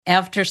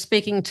after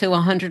speaking to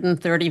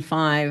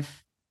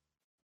 135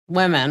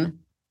 women,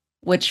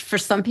 which for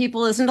some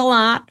people isn't a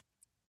lot.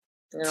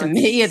 To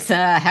me, it's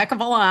a heck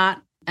of a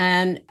lot.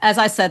 And as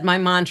I said, my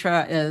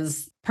mantra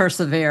is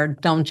persevere,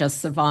 don't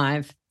just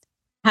survive.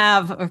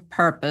 Have a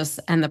purpose,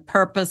 and the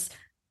purpose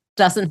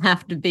doesn't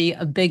have to be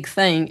a big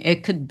thing.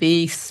 It could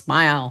be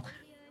smile.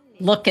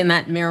 Look in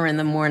that mirror in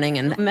the morning.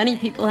 And many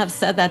people have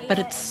said that, but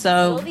it's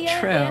so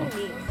true.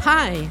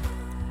 Hi,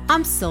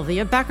 I'm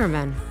Sylvia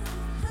Beckerman.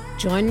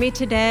 Join me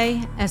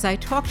today as I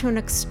talk to an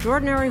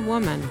extraordinary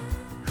woman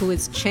who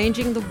is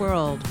changing the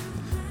world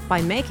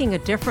by making a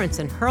difference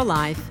in her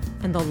life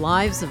and the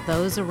lives of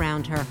those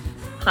around her.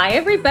 Hi,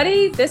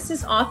 everybody. This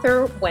is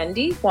author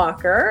Wendy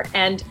Walker,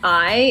 and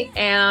I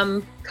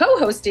am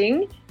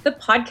co-hosting the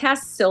podcast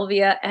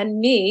Sylvia and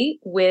Me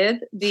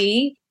with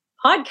the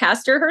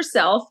podcaster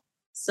herself,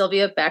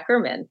 Sylvia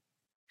Beckerman.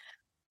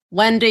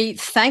 Wendy,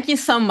 thank you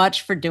so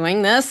much for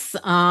doing this.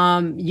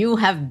 You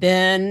have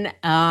been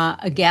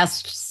a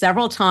guest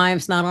several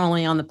times, not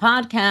only on the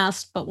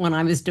podcast, but when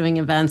I was doing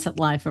events at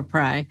Life of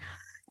Prey.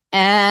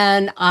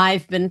 And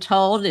I've been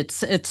told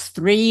it's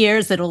 3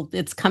 years.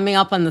 It's coming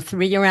up on the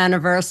 3-year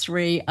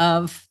anniversary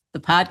of the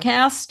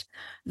podcast,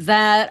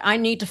 that I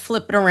need to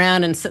flip it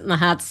around and sit in the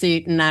hot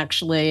seat and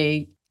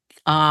actually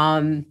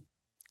have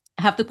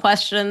the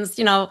questions.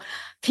 You know,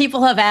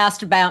 people have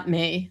asked about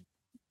me.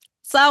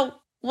 So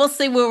we'll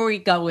see where we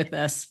go with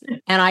this.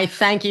 And I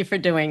thank you for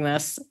doing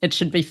this. It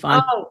should be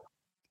fun. Oh,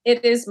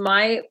 it is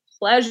my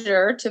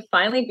pleasure to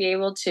finally be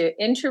able to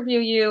interview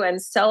you and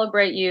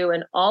celebrate you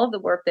and all of the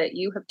work that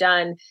you have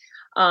done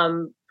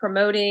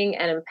promoting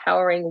and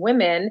empowering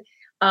women.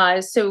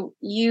 So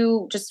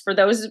you, just for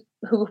those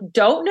who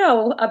don't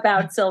know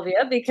about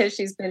Sylvia, because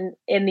she's been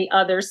in the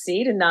other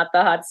seat and not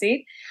the hot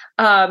seat,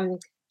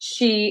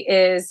 she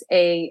is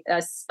a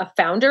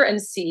founder and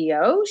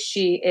CEO.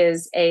 She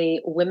is a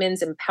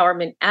women's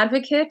empowerment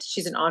advocate.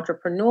 She's an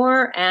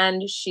entrepreneur,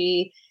 and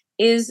she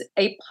is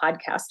a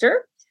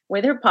podcaster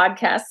with her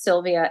podcast,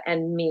 Sylvia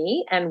and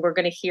Me. And we're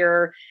going to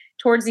hear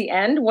towards the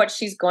end what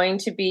she's going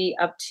to be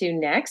up to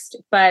next.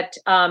 But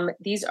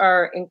these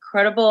are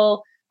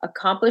incredible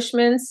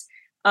accomplishments.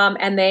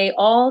 And they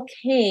all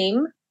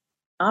came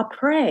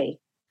après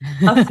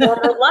a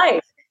former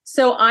life.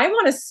 So I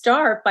want to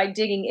start by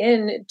digging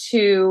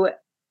into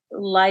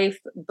life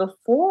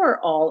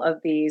before all of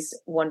these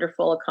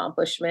wonderful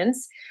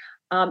accomplishments,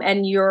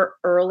 and your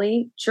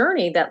early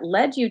journey that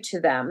led you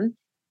to them,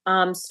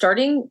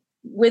 starting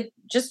with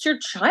just your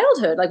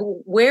childhood. Like,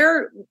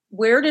 where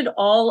did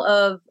all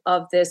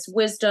of this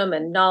wisdom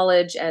and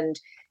knowledge and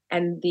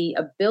the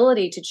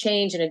ability to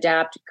change and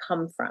adapt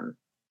come from?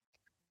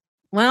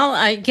 Well,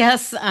 I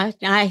guess I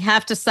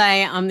have to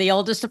say I'm the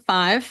oldest of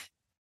 5.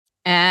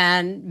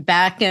 And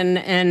back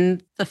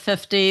in the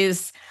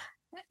 50s,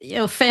 you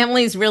know,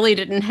 families really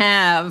didn't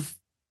have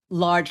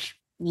large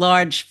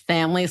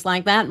families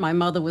like that. My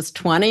mother was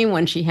 20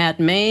 when she had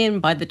me,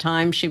 and by the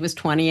time she was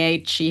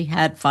 28, she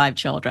had 5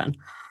 children.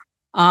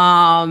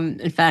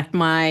 In fact,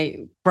 my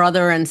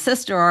brother and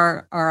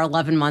sister are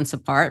 11 months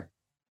apart.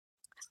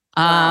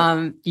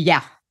 Wow.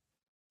 Yeah.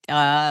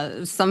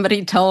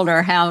 Somebody told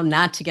her how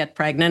not to get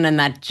pregnant, and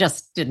that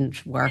just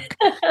didn't work.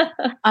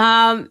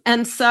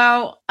 And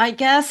so I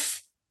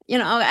guess, you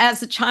know,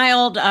 as a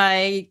child,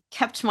 I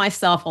kept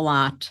myself a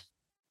lot.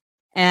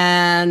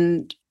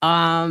 And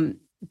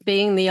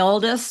being the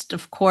oldest,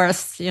 of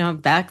course, you know,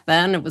 back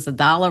then it was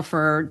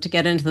 $1 to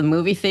get into the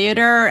movie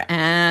theater.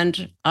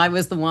 And I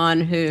was the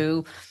one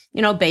who,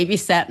 you know,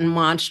 babysat and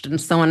watched and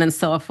so on and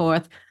so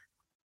forth.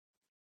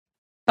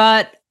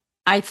 But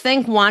I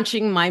think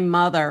watching my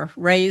mother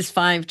raise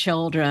 5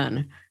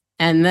 children,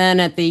 and then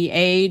at the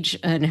age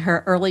in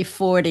her early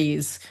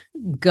 40s,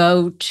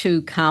 go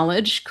to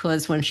college,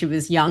 because when she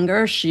was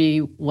younger,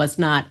 she was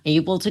not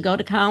able to go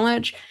to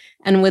college.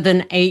 And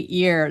within 8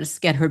 years,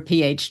 get her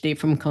PhD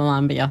from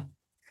Columbia.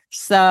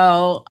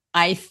 So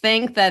I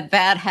think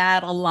that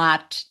had a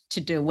lot to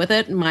do with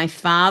it. My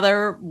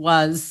father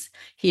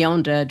he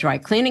owned a dry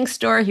cleaning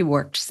store. He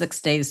worked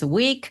 6 days a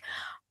week.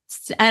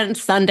 And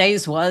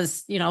Sundays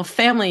was, you know,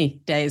 family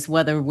days,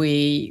 whether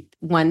we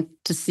went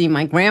to see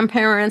my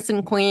grandparents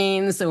in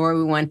Queens or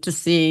we went to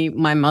see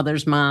my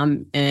mother's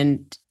mom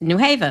in New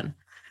Haven.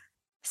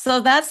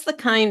 So that's the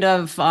kind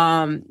of,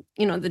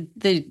 you know,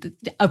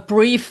 a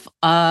brief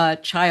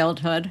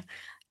childhood.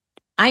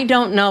 I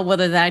don't know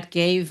whether that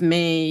gave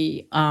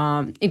me,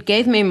 it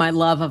gave me my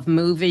love of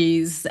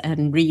movies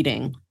and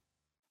reading,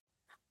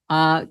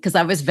 because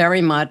I was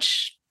very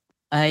much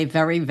a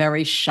very,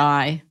 very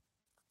shy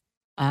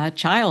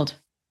child,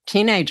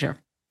 teenager.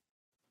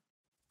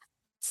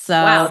 So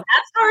wow,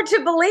 that's hard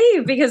to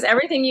believe, because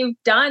everything you've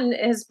done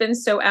has been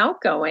so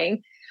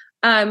outgoing.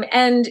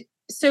 And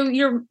so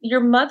your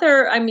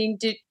mother, I mean,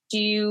 did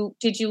you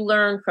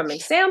learn from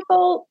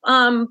example,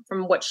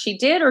 from what she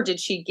did, or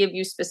did she give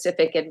you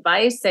specific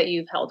advice that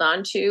you've held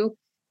on to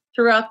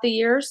throughout the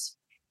years?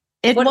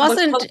 What was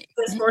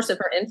the source of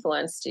her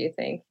influence, do you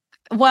think?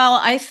 Well,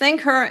 I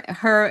think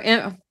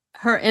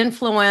her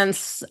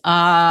influence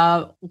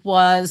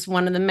was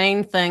one of the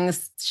main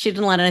things. She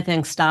didn't let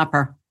anything stop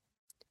her.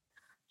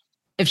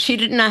 If she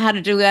didn't know how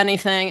to do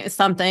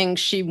something,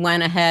 she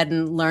went ahead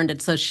and learned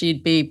it so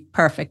she'd be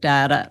perfect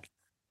at it.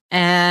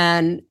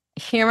 And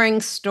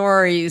hearing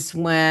stories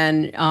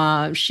when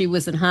she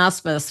was in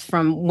hospice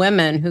from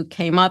women who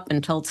came up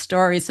and told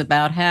stories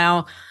about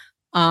how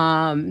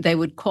they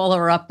would call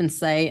her up and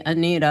say,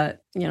 Anita,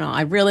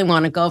 I really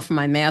want to go for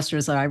my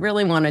master's, or I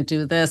really want to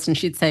do this. And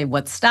she'd say,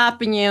 what's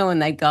stopping you?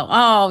 And they'd go,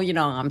 oh,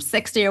 I'm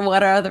 60 or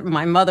whatever.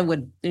 My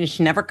mother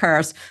she never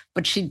cursed,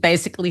 but she'd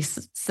basically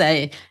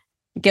say,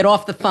 get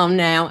off the phone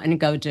now and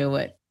go do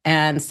it.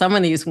 And some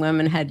of these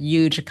women had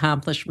huge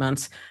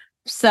accomplishments.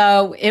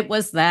 So it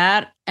was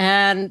that.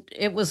 And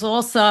it was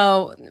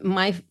also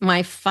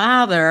my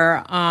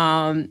father,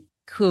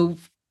 who,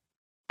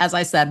 as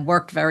I said,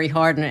 worked very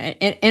hard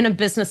in a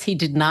business he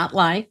did not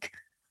like,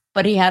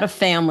 but he had a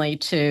family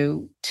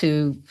to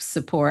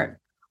support.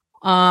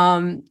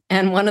 And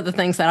one of the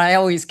things that I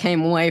always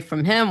came away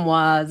from him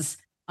was,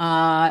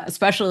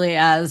 especially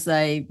as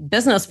a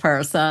business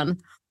person,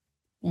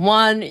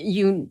 one,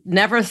 you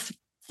never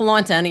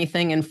flaunt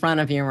anything in front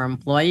of your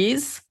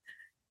employees.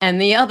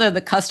 And the other, the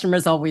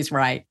customer's always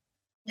right.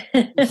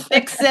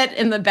 Fix it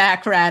in the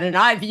background. And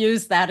I've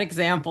used that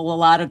example a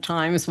lot of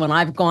times when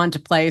I've gone to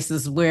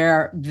places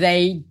where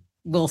they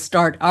will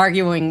start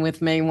arguing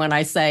with me when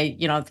I say,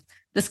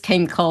 this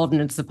came cold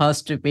and it's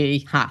supposed to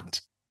be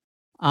hot.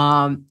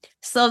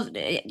 So,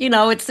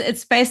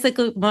 it's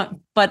basically,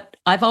 but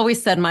I've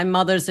always said my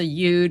mother's a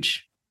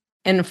huge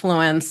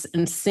influence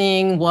in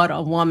seeing what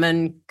a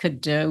woman could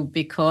do,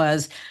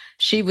 because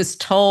she was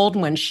told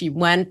when she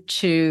went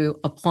to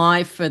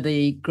apply for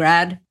the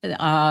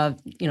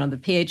the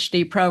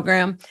PhD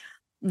program,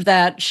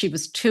 that she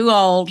was too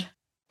old.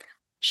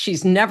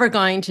 She's never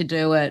going to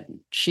do it.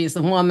 She's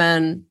a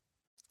woman.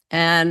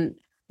 And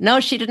no,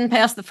 she didn't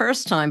pass the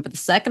first time, but the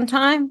second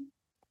time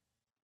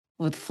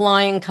with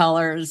flying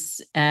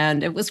colors,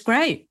 and it was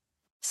great.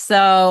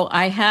 So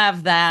I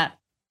have that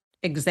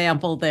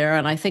example there,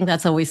 and I think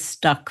that's always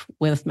stuck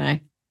with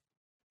me.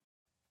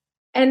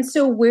 And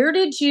so where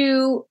did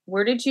you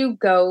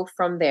go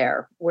from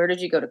there? Where did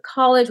you go to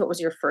college? What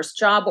was your first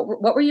job?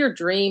 What were your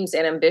dreams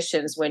and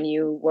ambitions when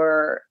you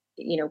were,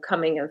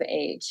 coming of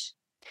age?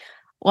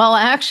 Well,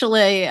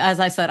 actually, as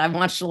I said, I've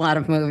watched a lot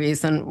of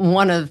movies, and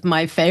one of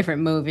my favorite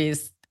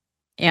movies,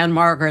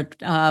 Ann-Margret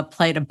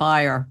played a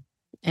buyer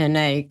in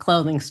a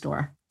clothing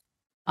store.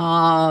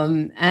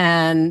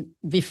 And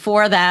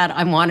before that,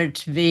 I wanted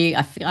to be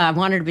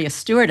a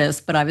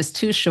stewardess, but I was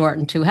too short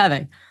and too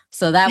heavy.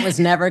 So that was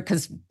never,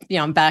 because,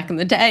 back in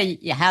the day,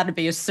 you had to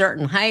be a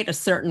certain height, a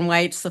certain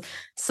weight.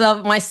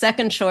 So my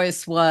second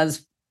choice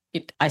was,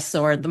 I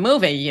saw the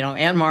movie,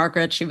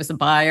 Ann-Margret, she was a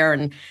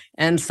buyer,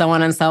 and so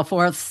on and so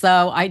forth.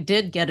 So I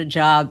did get a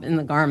job in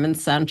the garment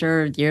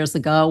center years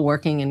ago,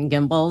 working in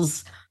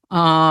gimbals.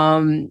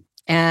 And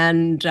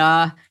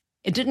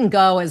it didn't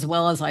go as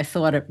well as I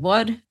thought it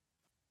would.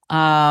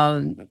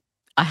 I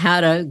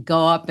had to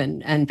go up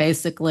and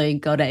basically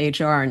go to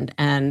HR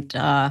and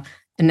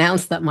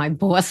announce that my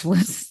boss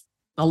was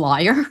a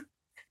liar.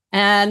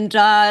 And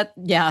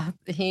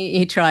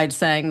he tried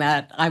saying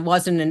that I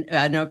wasn't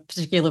in a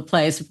particular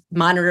place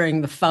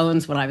monitoring the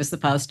phones when I was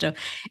supposed to.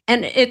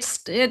 And it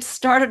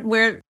started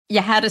where you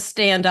had to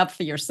stand up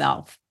for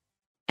yourself.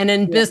 And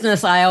in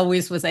business, I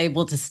always was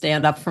able to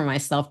stand up for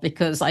myself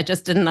because I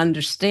just didn't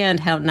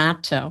understand how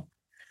not to.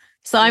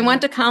 So I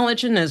went to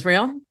college in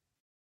Israel.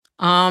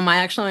 I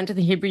actually went to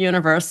the Hebrew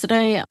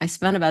University. I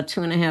spent about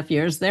 2.5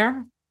 years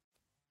there,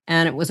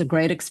 and it was a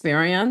great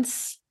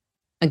experience.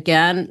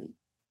 Again,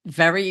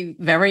 very,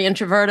 very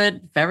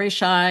introverted, very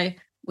shy.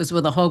 Was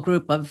with a whole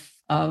group of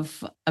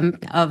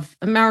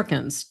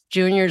Americans,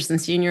 juniors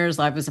and seniors.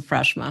 I was a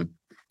freshman,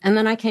 and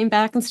then I came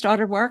back and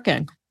started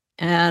working,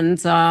 and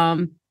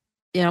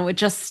it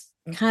just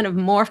kind of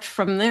morphed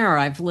from there.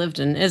 I've lived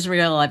in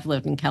Israel. I've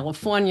lived in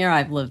California.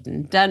 I've lived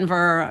in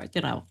Denver.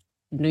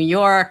 New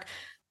York.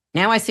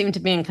 Now I seem to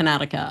be in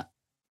Connecticut,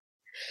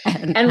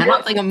 and I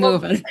don't think I'm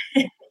moving.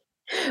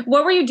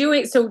 What were you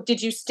doing? So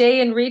did you stay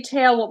in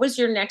retail? What was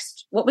your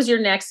next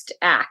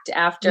act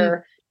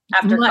after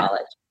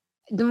college?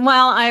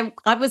 Well, I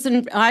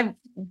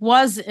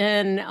was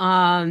in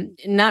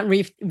not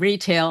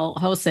retail,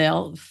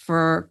 wholesale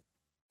for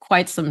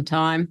quite some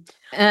time.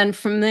 And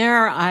from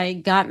there, I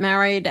got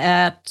married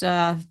at,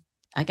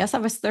 I guess I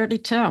was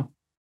 32.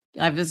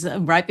 I was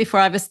right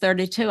before I was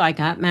 32. I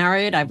got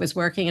married. I was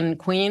working in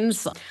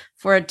Queens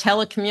for a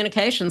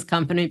telecommunications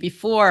company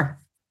before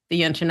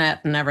the internet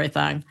and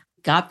everything.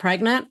 Got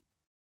pregnant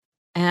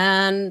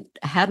and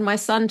had my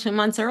son 2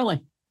 months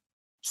early.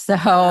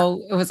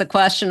 So it was a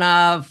question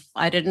of,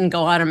 I didn't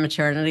go on a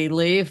maternity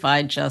leave.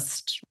 I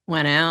just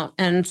went out,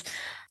 and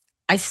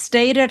I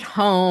stayed at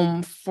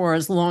home for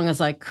as long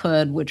as I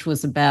could, which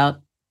was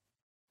about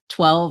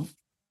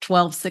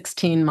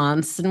 16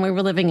 months. And we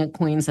were living in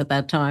Queens at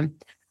that time.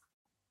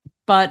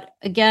 But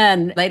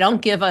again, they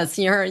don't give us,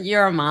 you're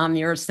a mom,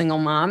 you're a single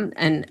mom,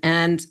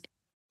 and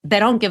they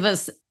don't give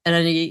us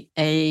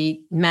a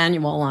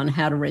manual on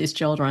how to raise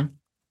children.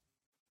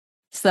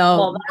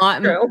 Well, So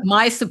that's true.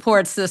 my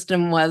support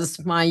system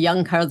was my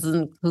young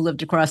cousin who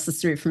lived across the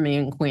street from me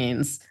in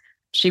Queens.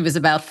 She was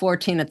about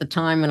 14 at the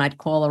time, and I'd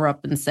call her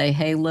up and say,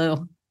 "Hey,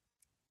 Lou,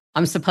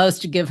 I'm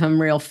supposed to give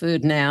him real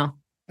food now.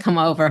 Come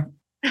over.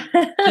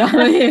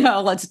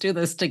 Let's do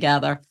this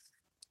together."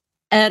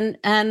 And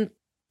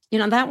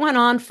that went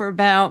on for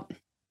about,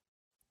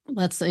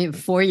 let's say,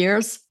 4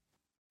 years.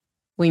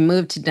 We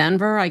moved to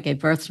Denver. I gave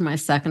birth to my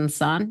second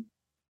son,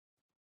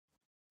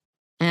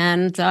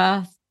 and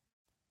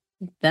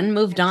then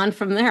moved on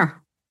from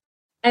there.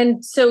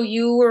 And so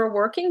you were a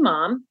working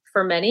mom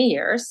for many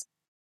years,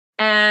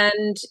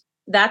 and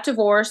that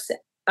divorce,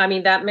 I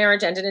mean, that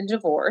marriage ended in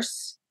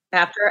divorce.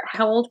 After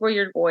how old were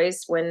your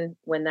boys when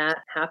that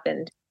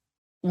happened?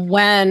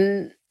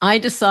 When I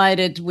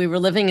decided, we were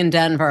living in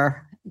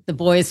Denver, the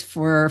boys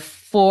were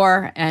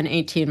 4 and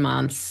 18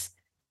 months.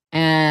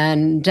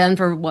 And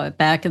Denver,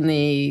 back in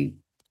the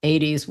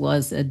 80s,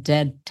 was a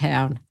dead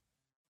town.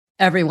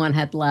 Everyone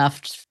had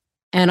left.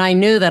 And I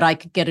knew that I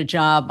could get a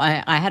job.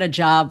 I had a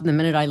job the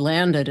minute I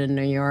landed in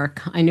New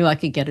York. I knew I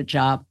could get a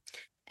job,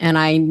 and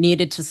I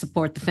needed to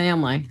support the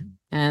family.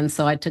 And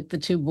so I took the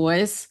two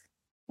boys,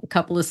 a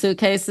couple of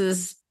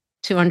suitcases,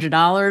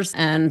 $200.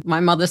 And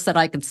my mother said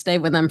I could stay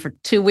with them for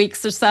 2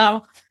 weeks or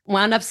so.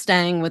 Wound up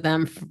staying with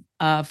them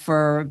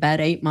for about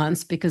 8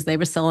 months because they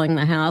were selling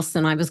the house,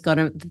 and I was going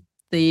to,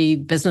 the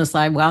business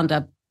I wound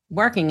up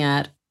working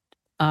at,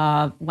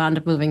 wound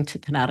up moving to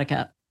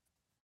Connecticut.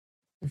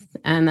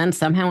 And then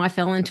somehow I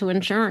fell into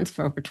insurance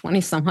for over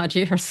 20 some odd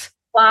years.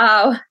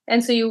 Wow.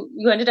 And so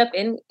you ended up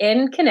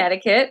in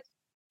Connecticut,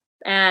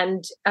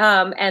 and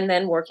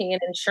then working in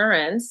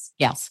insurance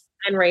Yes.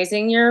 and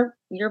raising your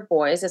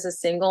boys as a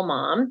single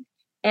mom.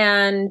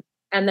 And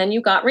then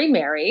you got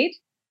remarried.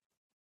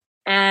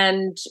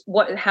 And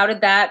how did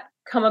that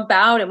come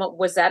about, and what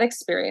was that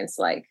experience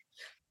like?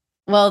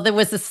 Well, there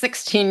was a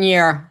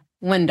 16-year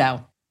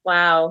window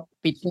Wow.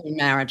 between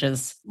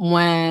marriages.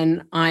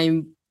 When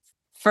I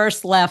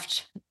first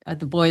left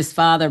the boy's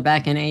father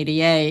back in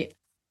 88,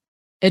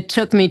 it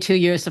took me 2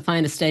 years to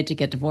find a state to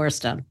get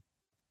divorced in.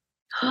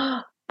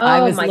 Oh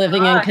I was my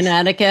living in gosh.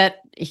 Connecticut.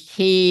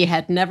 He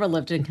had never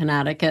lived in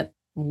Connecticut.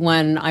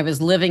 When I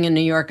was living in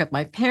New York at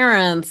my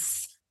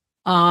parents',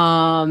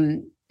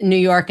 New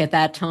York at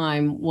that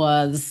time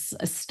was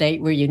a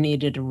state where you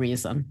needed a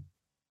reason.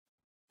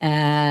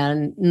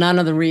 And none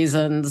of the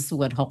reasons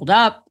would hold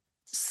up.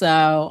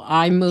 So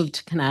I moved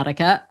to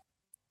Connecticut,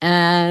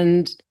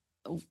 and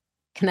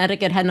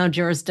Connecticut had no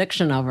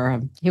jurisdiction over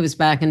him. He was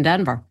back in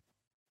Denver.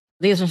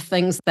 These are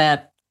things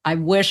that I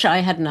wish I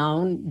had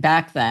known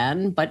back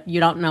then, but you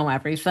don't know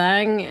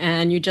everything,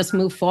 and you just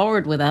move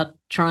forward without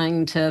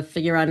trying to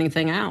figure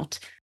anything out.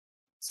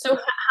 So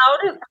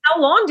how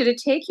long did it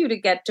take you to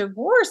get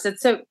divorced?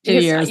 It's so 2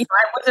 years.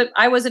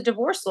 I was a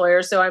divorce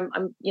lawyer, so I'm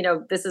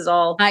this is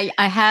all. I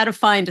had to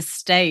find a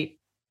state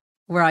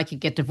where I could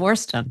get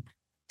divorced in.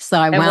 So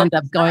I And what wound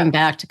up was going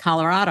back to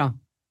Colorado.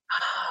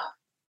 that?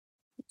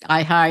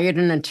 I hired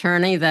an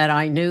attorney that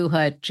I knew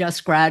had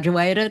just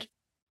graduated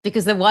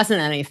because there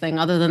wasn't anything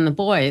other than the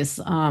boys.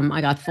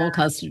 I got full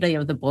custody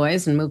of the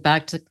boys and moved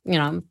back to,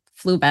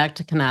 flew back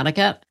to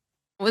Connecticut.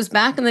 It was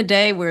back in the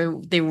day where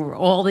there were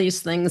all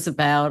these things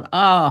about,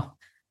 oh,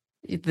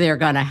 they're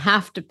going to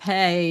have to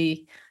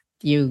pay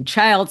you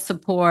child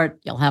support.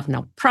 You'll have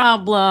no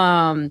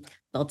problem.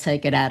 They'll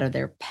take it out of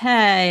their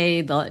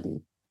pay.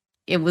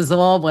 It was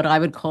all what I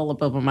would call a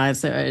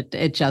boomermizer.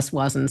 It just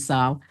wasn't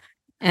so.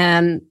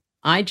 And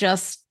I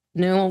just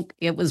knew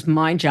it was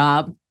my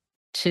job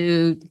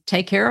to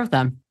take care of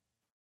them.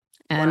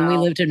 And we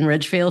Wow. lived in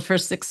Ridgefield for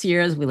 6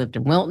 years. We lived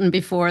in Wilton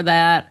before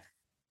that.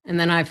 And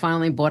then I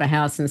finally bought a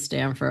house in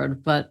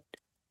Stamford. But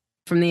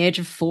from the age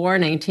of 4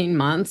 and 18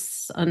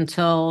 months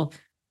until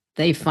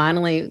they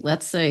finally,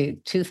 let's say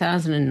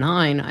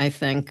 2009, I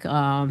think,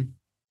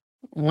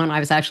 when I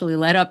was actually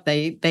let up,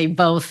 they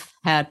both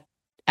had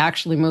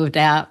actually moved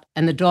out,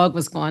 and the dog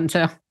was gone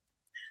too.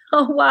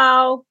 Oh,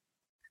 wow.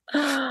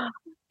 Yeah.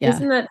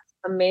 Isn't that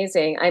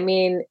amazing? I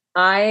mean,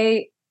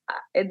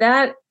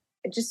 that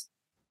just,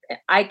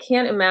 I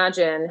can't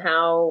imagine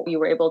how you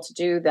were able to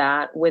do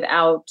that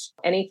without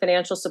any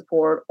financial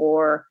support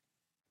or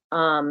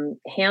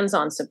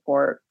hands-on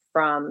support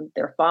from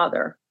their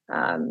father.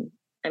 I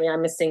mean,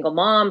 I'm a single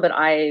mom, but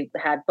I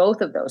had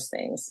both of those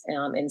things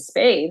in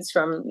spades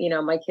from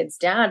my kid's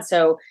dad.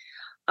 So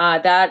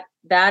that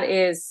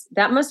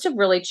must have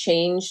really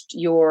changed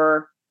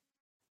your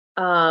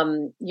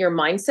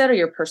mindset or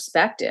your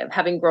perspective,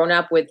 having grown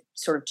up with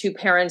sort of two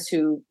parents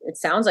who, it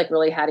sounds like,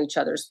 really had each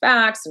other's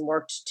backs and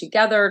worked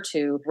together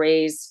to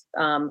raise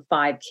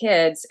 5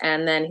 kids.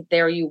 And then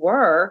there you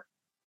were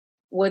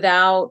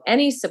without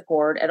any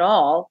support at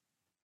all.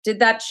 Did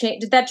that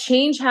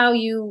change how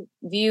you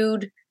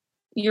viewed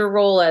your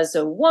role as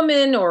a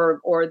woman,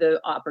 or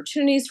the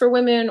opportunities for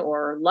women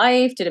or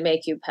life? Did it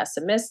make you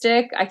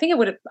pessimistic? I think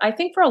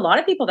for a lot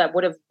of people that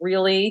would have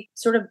really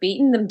sort of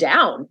beaten them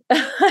down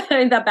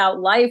and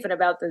about life and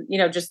about the,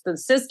 just the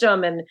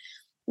system and,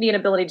 the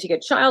inability to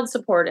get child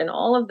support and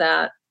all of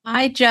that.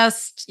 I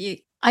just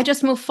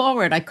moved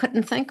forward. I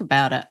couldn't think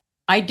about it.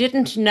 I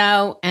didn't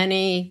know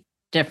any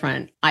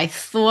different. I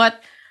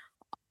thought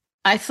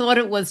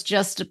it was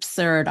just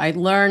absurd. I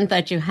learned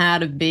that you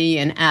had to be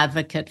an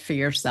advocate for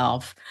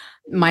yourself.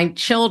 My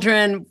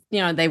children,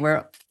 they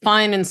were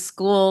fine in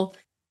school.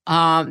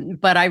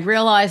 But I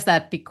realized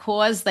that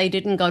because they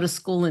didn't go to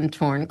school in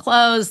torn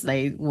clothes,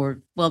 they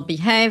were well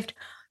behaved,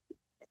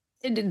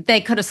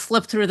 they could have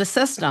slipped through the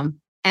system.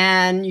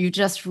 And you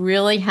just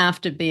really have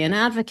to be an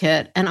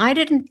advocate. And I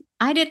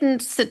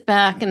didn't sit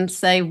back and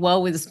say,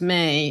 woe is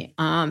me,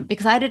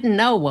 because I didn't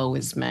know woe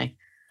is me.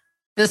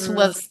 This Mm,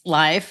 was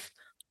life.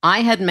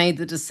 I had made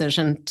the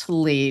decision to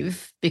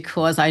leave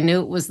because I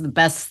knew it was the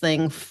best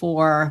thing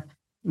for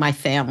my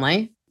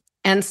family.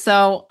 And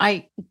so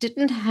I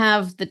didn't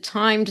have the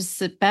time to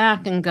sit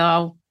back and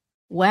go,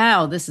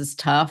 wow, this is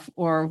tough,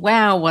 or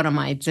wow, what am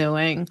I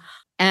doing?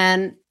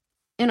 And,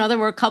 there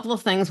were a couple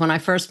of things when I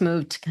first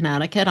moved to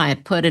Connecticut. I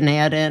had put an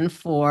ad in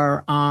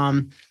for,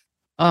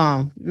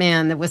 oh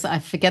man, I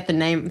forget the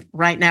name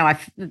right now.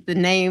 The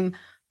name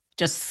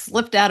just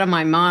slipped out of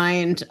my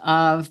mind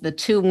of the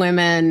two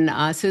women,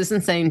 Susan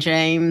St.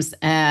 James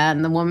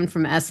and the woman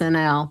from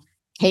SNL,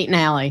 Kate and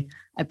Allie.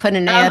 I put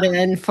an ad oh,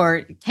 in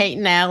for Kate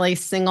and Allie,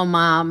 single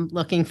mom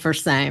looking for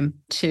same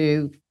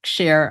to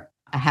share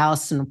a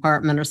house, an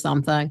apartment, or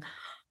something.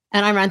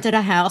 And I rented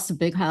a house, a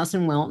big house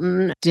in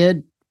Wilton.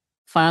 Did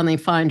finally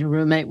find a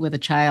roommate with a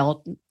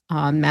child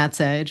Matt's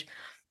age,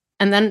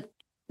 and then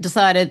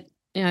decided,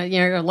 a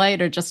year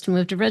later, just to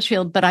move to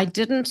Ridgefield. But I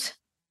didn't.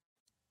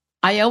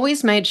 I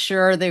always made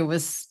sure there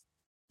was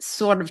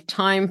sort of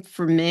time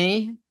for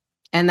me,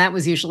 and that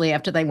was usually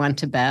after they went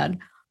to bed.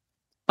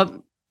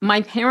 But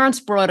my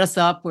parents brought us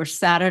up where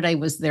Saturday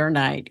was their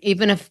night,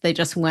 even if they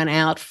just went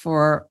out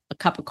for a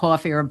cup of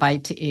coffee or a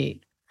bite to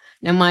eat.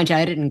 Now, mind you,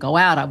 I didn't go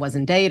out, I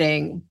wasn't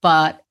dating,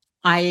 but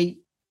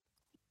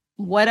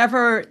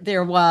whatever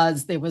there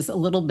was a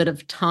little bit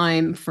of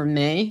time for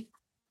me.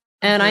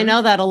 And I mhm.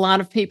 know that a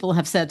lot of people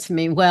have said to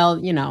me, well,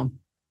 you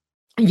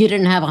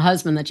didn't have a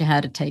husband that you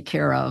had to take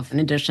care of in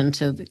addition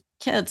to the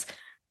kids.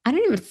 I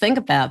didn't even think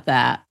about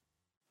that.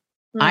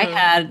 I Mm,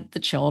 had the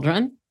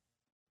children,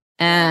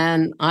 yeah.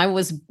 and I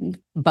was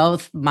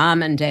both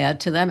mom and dad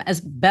to them as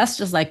best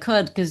as I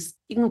could. Because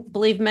you can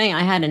believe me,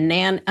 I had a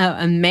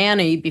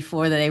nanny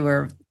before they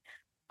were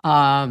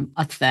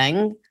a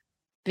thing.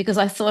 Because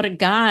I thought a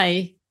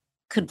guy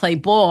could play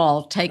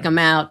ball, take them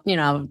out,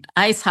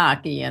 ice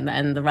hockey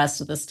and the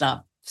rest of the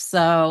stuff.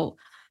 So,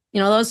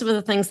 those were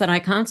the things that I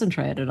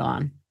concentrated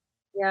on.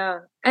 Yeah.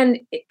 And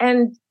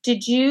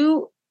did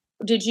you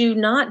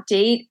not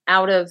date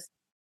out of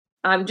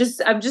I'm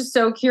just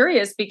so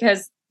curious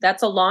because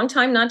that's a long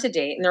time not to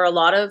date, and there are a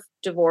lot of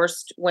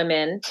divorced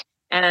women,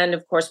 and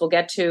of course we'll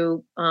get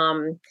to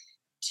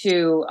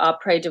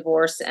Pray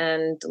Divorce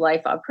and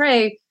Life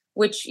Pray,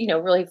 which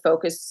really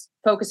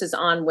focuses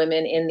on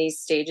women in these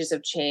stages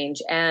of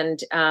change. And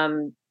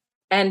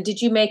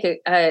did you make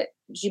a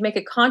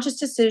conscious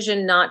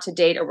decision not to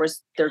date, or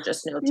was there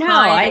just no No,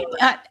 time?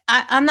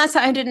 I'm not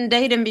saying I didn't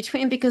date in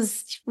between,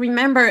 because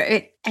remember,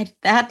 at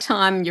that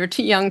time, you're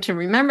too young to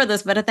remember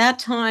this, but at that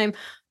time,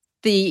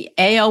 the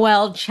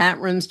AOL chat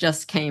rooms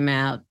just came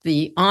out.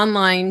 The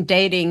online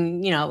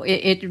dating,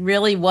 it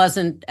really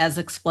wasn't as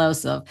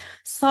explosive.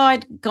 So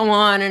I'd go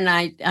on and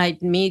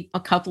I'd meet a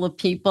couple of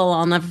people.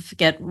 I'll never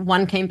forget.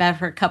 One came back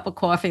for a cup of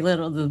coffee.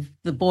 The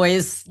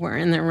boys were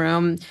in the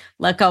room,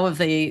 let go of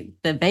the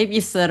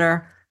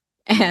babysitter,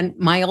 and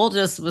my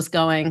oldest was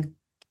going,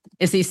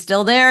 is he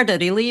still there?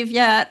 Did he leave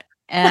yet?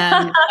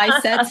 And I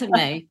said to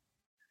me,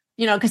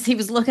 because he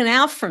was looking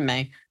out for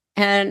me.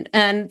 And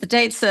the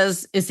date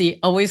says, is he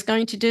always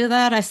going to do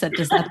that? I said,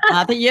 does that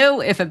bother you?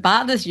 If it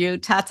bothers you,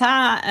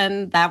 ta-ta.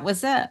 And that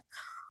was it.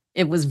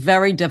 It was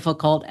very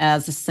difficult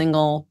as a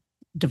single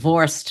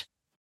divorced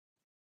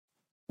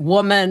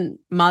woman,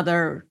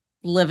 mother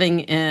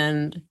living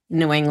in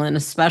New England,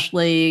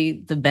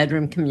 especially the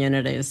bedroom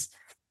communities,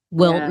 Yes.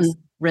 Wilton,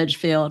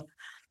 Ridgefield.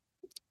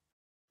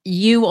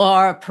 You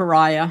are a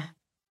pariah,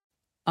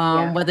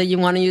 Yeah. whether you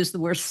want to use the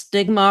word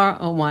stigma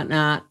or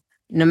whatnot.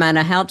 No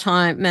matter how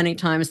many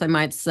times they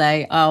might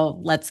say, oh,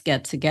 let's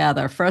get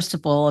together. First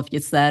of all, if you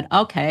said,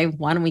 okay,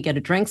 why don't we get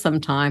a drink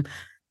sometime?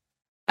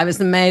 I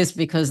was amazed,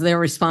 because their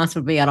response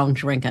would be, I don't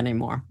drink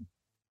anymore.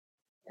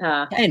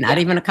 Okay, not Yeah.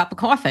 even a cup of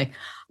coffee.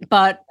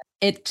 But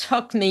it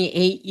took me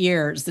 8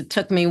 years. It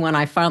took me, when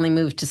I finally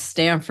moved to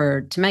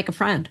Stanford, to make a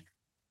friend.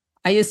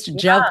 I used to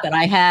joke that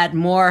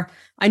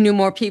I knew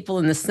more people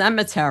in the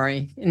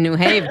cemetery in New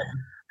Haven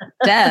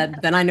dead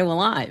than I knew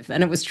alive.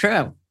 And it was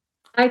true.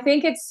 I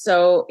think it's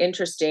so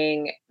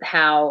interesting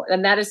how,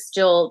 and that is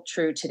still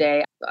true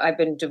today. I've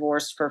been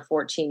divorced for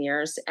 14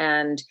 years,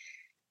 and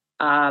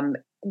um,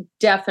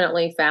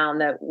 definitely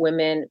found that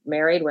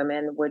married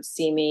women, would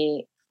see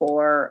me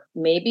for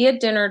maybe a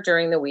dinner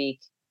during the week.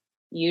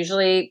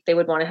 Usually they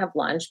would want to have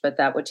lunch, but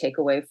that would take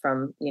away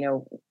from,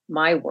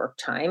 my work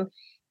time.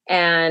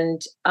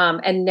 and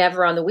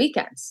never on the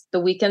weekends. The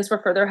weekends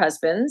were for their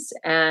husbands,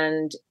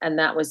 and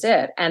that was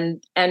it.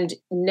 And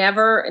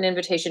never an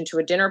invitation to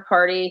a dinner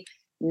party,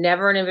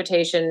 never an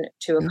invitation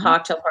to a Mhm.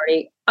 cocktail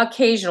party.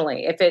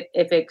 Occasionally, if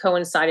it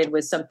coincided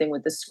with something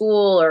with the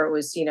school, or it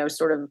was,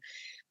 sort of,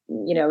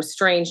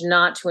 strange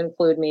not to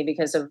include me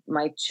because of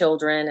my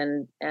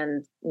children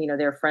and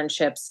their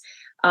friendships.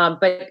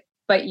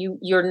 But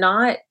you're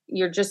not,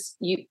 you're just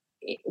you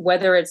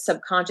whether it's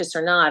subconscious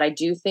or not. I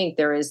do think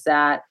there is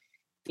that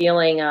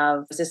feeling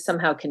of, is this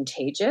somehow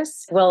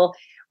contagious? Will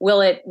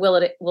it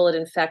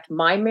infect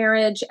my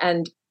marriage?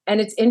 And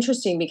it's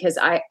interesting because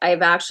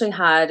I've actually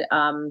had,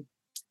 I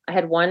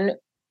had one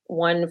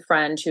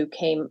friend who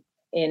came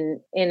in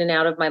and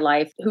out of my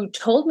life, who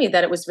told me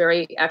that it was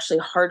very actually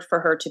hard for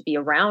her to be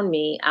around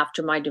me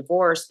after my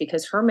divorce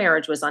because her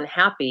marriage was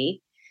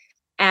unhappy,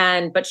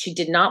 but she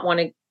did not want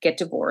to get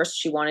divorced.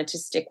 She wanted to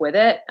stick with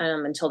it,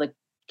 until the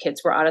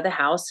kids were out of the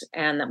house,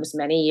 and that was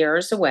many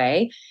years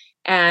away.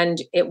 And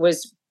it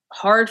was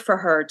hard for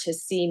her to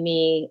see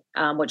me,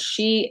 what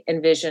she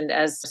envisioned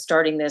as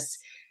starting this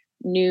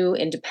new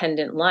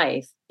independent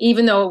life,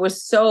 even though it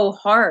was so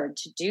hard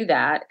to do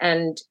that. It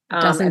And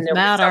doesn't there were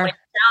so many matter.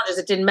 challenges.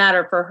 It didn't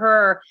matter for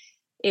her.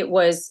 It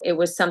was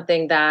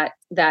something that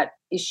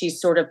she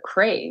sort of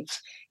craved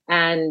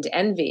and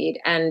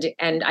envied, and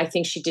I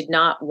think she did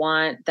not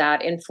want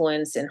that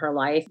influence in her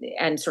life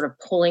and sort of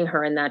pulling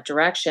her in that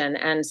direction.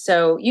 And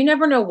so you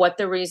never know what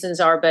the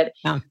reasons are, but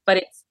No.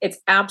 it's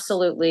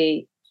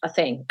absolutely a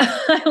thing.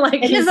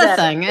 Like It you is a said,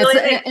 I thing. really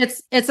think,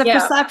 It's a yeah.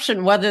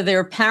 perception, whether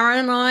they're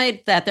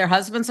paranoid that their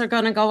husbands are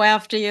going to go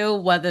after you,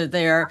 whether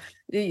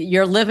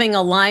you're living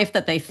a life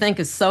that they think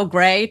is so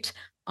great.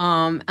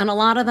 And a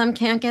lot of them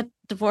can't get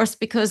divorced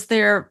because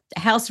they're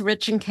house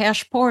rich and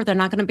cash poor. They're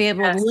not going to be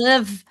able to Yes,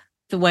 live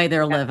the way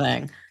they're yes.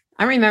 living.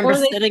 I remember Or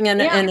they, sitting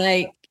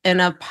yeah. in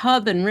a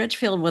pub in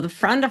Richfield with a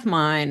friend of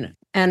mine,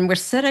 and we're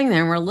sitting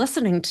there and we're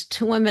listening to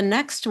two women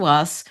next to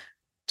us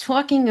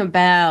talking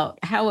about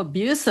how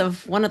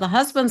abusive one of the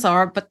husbands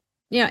are, but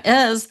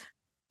is,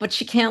 but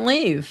she can't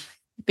leave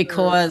Mm,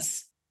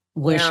 because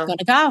where's she yeah. going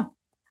to go?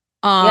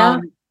 Yeah.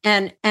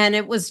 And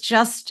it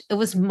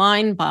was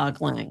mind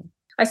boggling.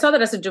 I saw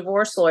that as a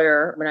divorce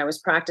lawyer when I was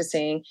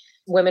practicing.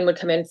 Women would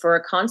come in for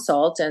a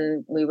consult,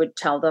 and we would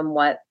tell them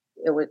what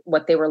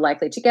they were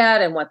likely to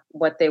get and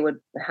what they would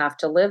have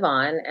to live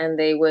on, and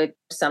they would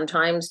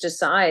sometimes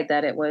decide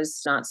that it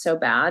was not so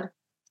bad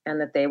and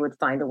that they would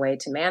find a way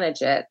to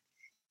manage it.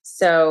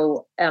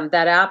 So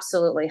that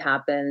absolutely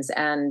happens,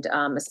 and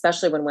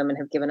especially when women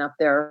have given up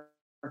their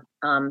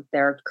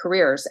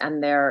careers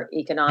and their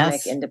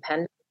economic Yes.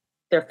 independence,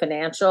 their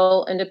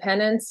financial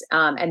independence.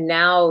 And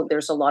now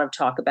there's a lot of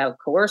talk about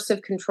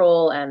coercive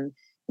control and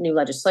new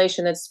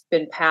legislation that's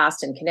been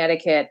passed in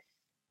Connecticut,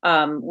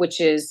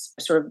 which is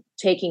sort of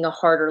taking a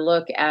harder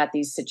look at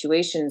these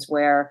situations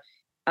where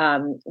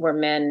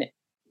men,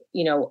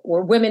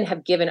 where women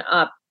have given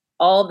up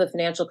all the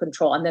financial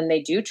control, and then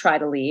they do try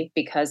to leave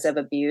because of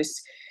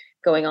abuse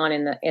going on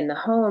in the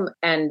home,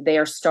 and they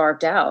are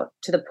starved out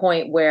to the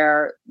point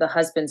where the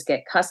husbands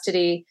get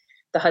custody.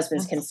 The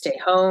husbands can Yes. stay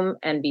home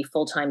and be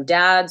full-time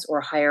dads or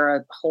hire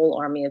a whole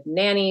army of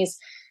nannies.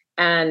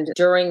 And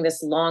during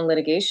this long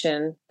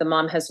litigation, the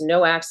mom has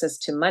no access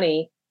to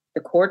money.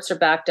 The courts are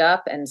backed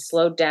up and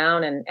slowed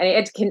down, and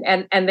it can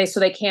and they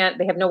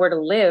have nowhere to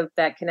live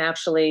that can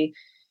actually,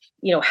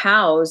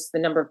 house the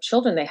number of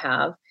children they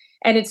have.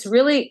 And it's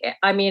really,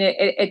 I mean,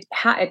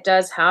 it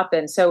does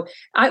happen. So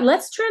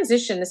let's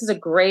transition. This is a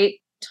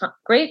great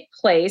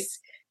place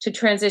to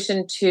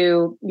transition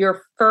to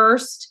your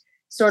first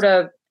sort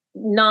of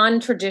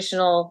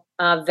non-traditional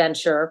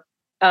venture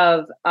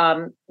of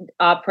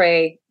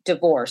après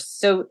divorce.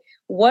 So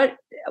what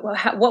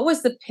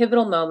was the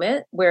pivotal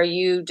moment where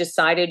you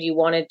decided you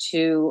wanted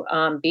to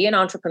be an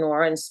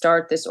entrepreneur and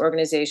start this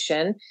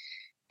organization?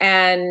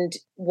 And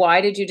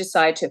why did you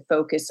decide to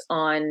focus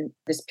on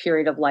this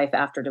period of life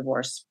after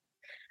divorce?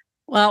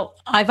 Well,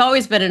 I've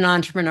always been an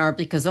entrepreneur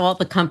because all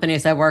the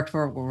companies I worked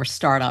for were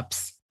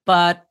startups.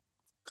 But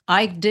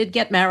I did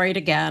get married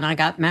again. I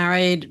got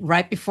married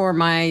right before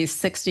my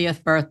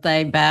 60th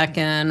birthday back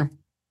in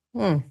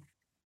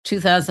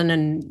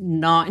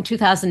 2009,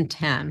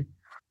 2010.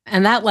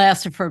 And that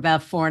lasted for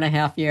about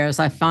 4.5 years.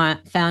 I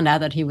found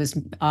out that he was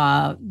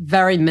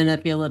very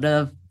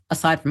manipulative,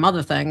 aside from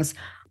other things.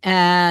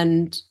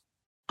 And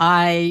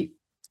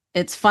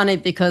it's funny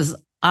because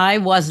I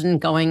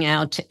wasn't going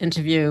out to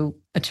interview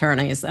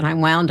attorneys, and I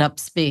wound up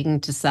speaking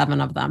to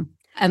 7 of them.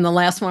 And the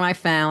last one I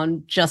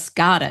found just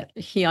got it.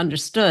 He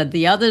understood.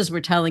 The others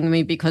were telling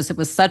me, because it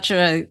was such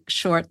a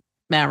short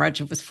marriage,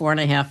 it was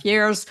 4.5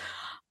 years,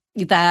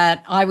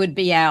 that I would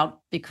be out,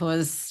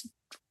 because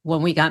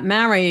when we got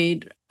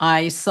married,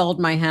 I sold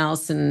my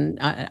house and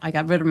I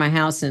got rid of my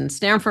house in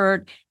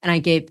Stamford, and I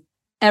gave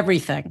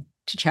everything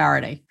to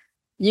charity.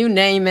 You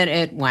name it,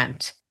 it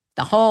went.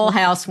 The whole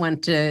house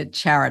went to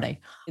charity.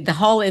 The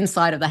whole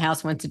inside of the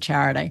house went to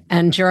charity.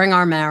 And during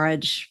our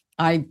marriage,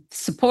 I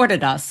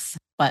supported us,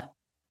 but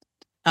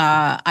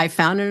I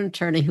found an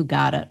attorney who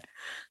got it.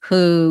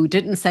 who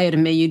didn't say to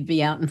me, you'd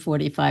be out in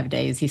 45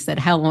 days. He said,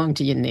 how long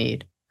do you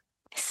need?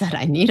 I said,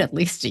 I need at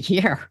least a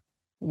year.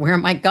 Where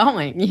am I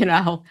going?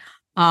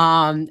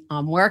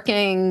 I'm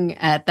working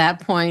at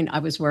that point. I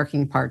was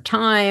working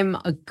part-time,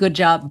 a good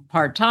job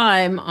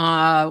part-time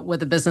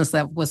with a business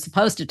that was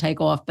supposed to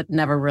take off, but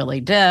never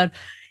really did.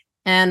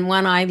 And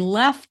when I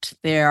left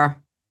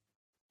there,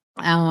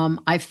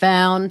 I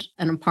found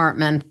an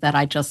apartment that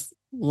I just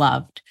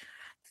loved.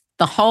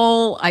 The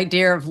whole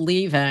idea of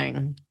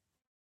leaving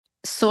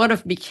sort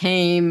of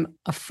became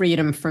a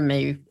freedom for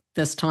me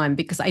this time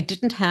because I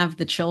didn't have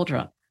the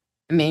children.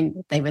 I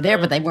mean, they were there,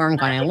 but they weren't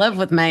going to live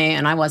with me.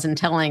 And I wasn't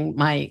telling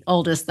my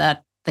oldest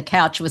that the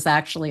couch was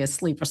actually a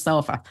sleeper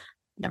sofa.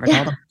 Never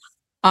told him.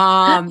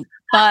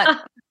 But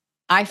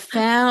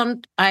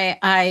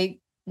I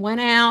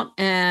went out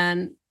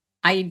and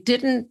I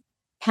didn't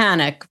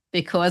panic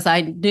because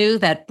I knew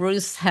that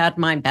Bruce had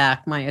my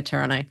back, my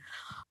attorney.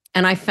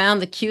 And I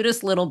found the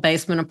cutest little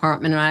basement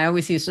apartment. And I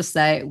always used to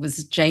say it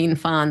was Jane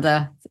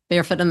Fonda,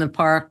 Barefoot in the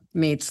Park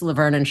meets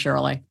Laverne and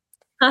Shirley.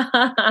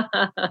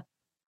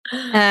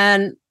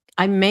 And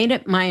I made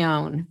it my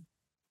own.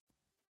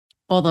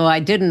 Although I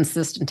did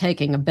insist on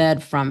taking a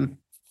bed from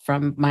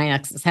my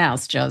ex's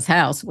house, Joe's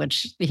house,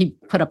 which he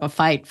put up a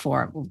fight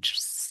for, which is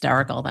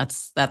hysterical.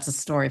 That's a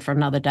story for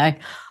another day.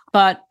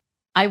 But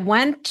I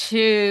went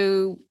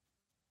to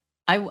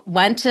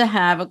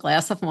have a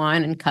glass of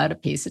wine and cut a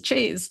piece of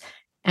cheese.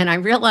 And I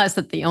realized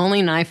that the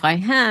only knife I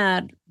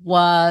had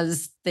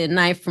was the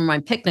knife from my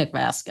picnic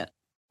basket.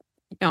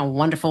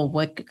 Wonderful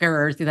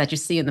wicker that you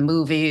see in the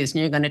movies,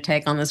 and you're going to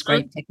take on this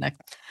great picnic.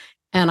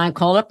 And I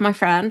called up my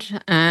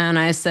friend and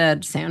I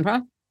said,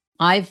 Sandra,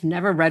 I've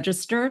never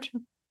registered,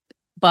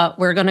 but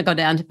we're going to go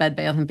down to Bed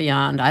Bath &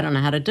 Beyond. I don't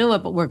know how to do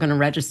it, but we're going to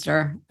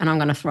register and I'm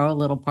going to throw a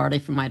little party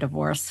for my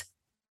divorce.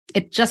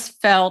 It just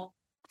felt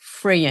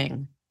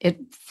freeing.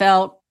 It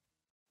felt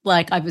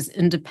like I was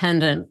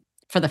independent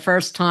for the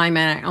first time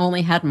and I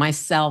only had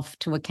myself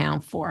to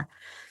account for.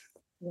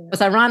 Yeah. It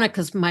was ironic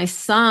because my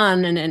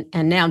son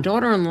and now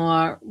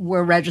daughter-in-law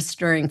were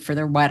registering for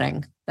their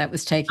wedding that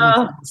was taking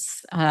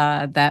place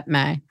that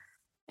May.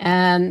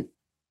 And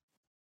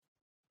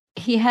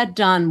he had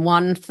done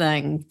one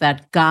thing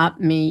that got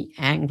me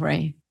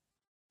angry.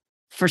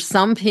 For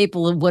some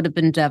people, it would have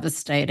been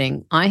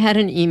devastating. I had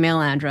an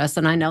email address,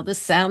 and I know this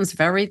sounds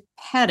very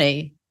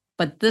petty,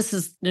 but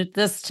this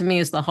to me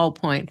is the whole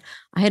point.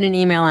 I had an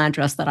email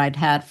address that I'd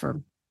had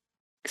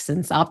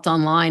since Opt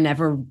Online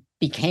ever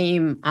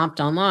became Opt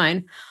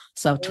Online,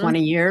 so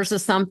 20 years or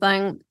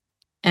something.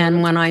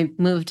 And when I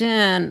moved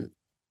in,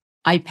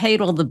 I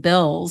paid all the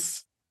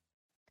bills,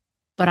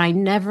 but I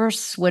never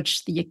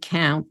switched the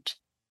account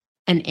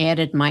and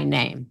added my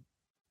name.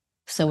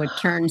 So it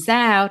turns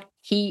out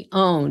he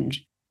owned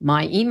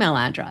my email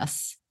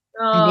address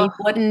and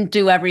he wouldn't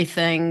do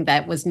everything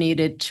that was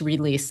needed to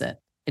release it.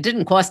 It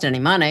didn't cost any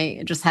money.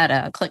 It just had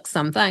to click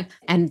something.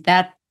 And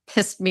that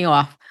pissed me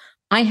off.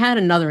 I had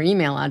another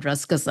email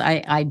address because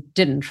I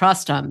didn't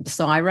trust him.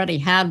 So I already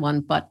had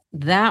one, but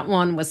that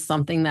one was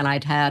something that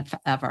I'd had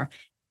forever.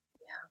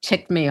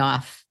 Ticked me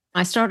off.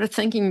 I started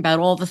thinking about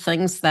all the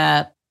things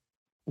that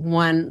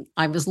when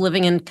I was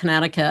living in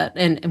Connecticut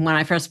and when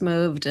I first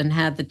moved and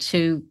had the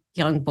two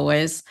young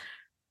boys,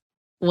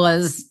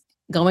 was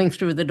going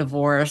through the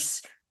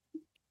divorce,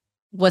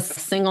 was a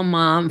single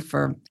mom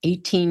for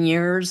 18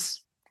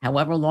 years,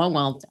 however long.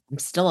 Well, I'm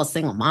still a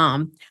single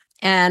mom.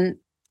 And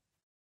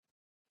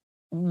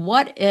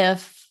what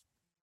if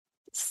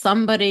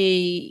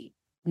somebody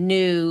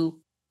knew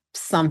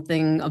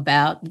something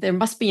about, there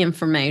must be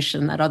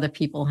information that other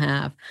people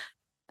have.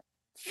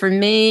 For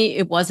me,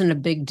 it wasn't a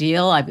big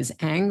deal. I was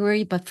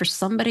angry, but for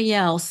somebody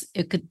else,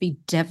 it could be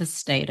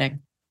devastating.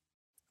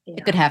 Yeah.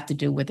 It could have to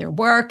do with their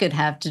work. It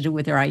have to do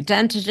with their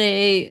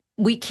identity.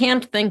 We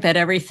can't think that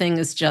everything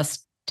is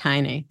just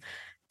tiny.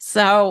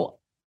 So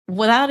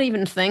without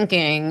even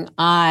thinking,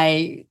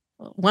 I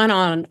went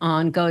on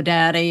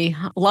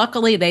GoDaddy.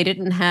 Luckily, they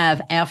didn't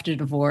have after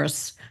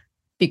divorce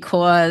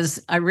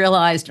because I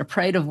realized a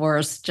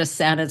pre-divorce just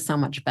sounded so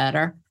much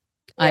better.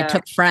 Yeah. I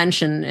took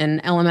French in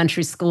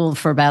elementary school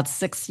for about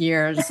 6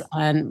 years,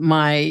 and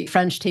my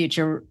French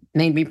teacher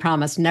made me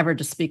promise never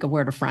to speak a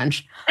word of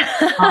French.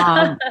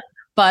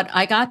 But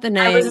I got the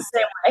name. I was the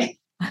same way.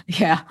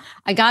 Yeah,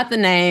 I got the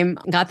name,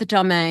 got the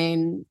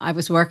domain. I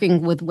was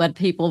working with web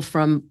people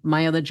from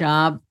my other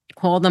job,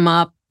 called them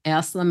up,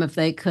 asked them if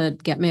they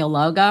could get me a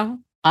logo.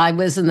 I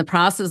was in the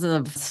process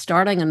of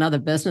starting another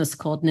business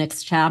called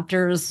Next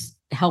Chapters,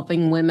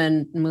 helping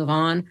women move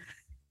on.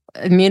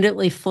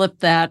 Immediately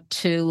flipped that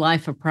to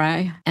Life of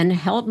Prey and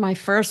held my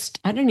first,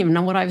 I didn't even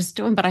know what I was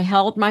doing, but I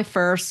held my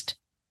first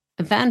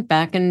event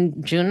back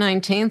in June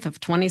 19th of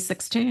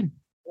 2016.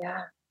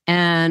 Yeah.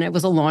 And it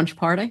was a launch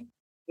party.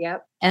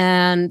 Yep.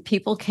 And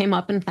people came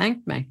up and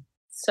thanked me.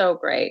 So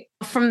great.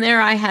 From there,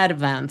 I had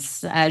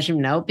events, as you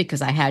know,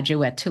 because I had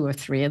you at 2 or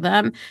 3 of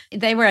them.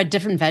 They were at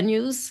different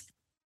venues.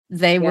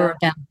 They were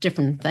about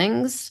different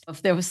things.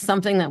 If there was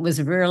something that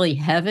was really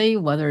heavy,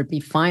 whether it be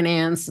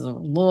finance or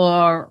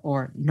law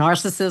or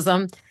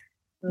narcissism,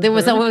 There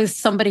was Mm-hmm. always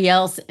somebody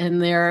else in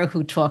there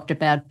who talked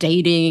about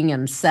dating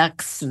and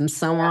sex and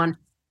so on.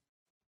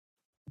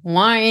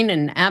 Wine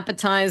and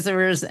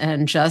appetizers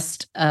and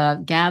just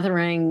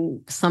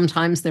gathering.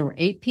 Sometimes there were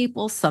 8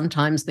 people,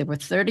 sometimes there were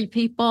 30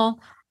 people.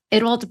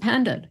 It all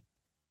depended.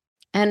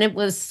 And it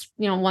was,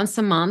 once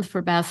a month for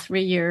about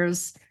 3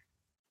 years.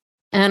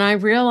 And I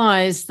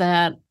realized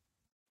that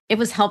it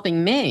was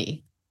helping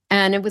me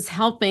and it was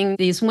helping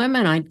these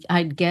women.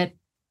 I'd get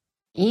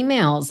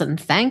emails and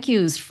thank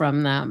yous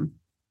from them,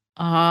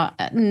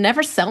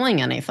 never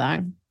selling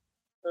anything.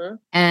 Mm-hmm.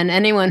 And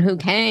anyone who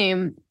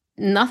came,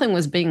 nothing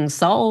was being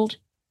sold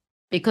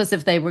because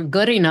if they were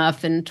good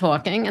enough in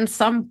talking, and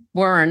some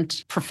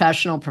weren't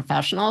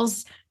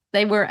professionals,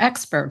 they were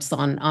experts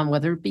on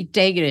whether it be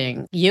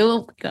dating,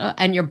 you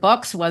and your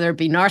books, whether it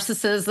be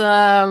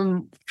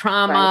narcissism,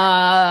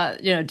 trauma,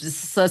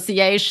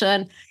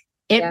 dissociation.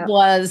 It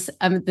was,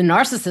 the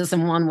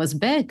narcissism one was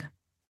big.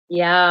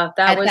 Yeah,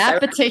 At that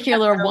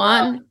particular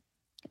one,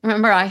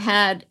 remember I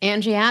had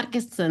Angie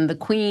Atkinson, the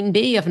queen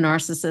bee of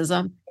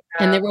narcissism,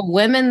 and there were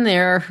women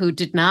there who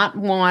did not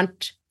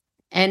want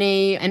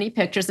any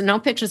pictures, and no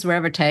pictures were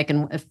ever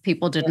taken if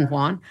people didn't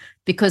want,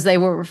 because they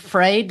were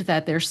afraid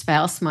that their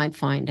spouse might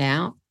find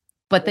out.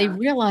 But they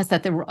realized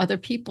that there were other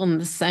people in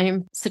the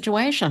same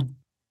situation.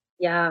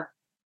 Yeah.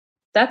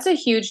 That's a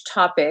huge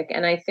topic,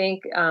 and I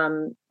think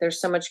there's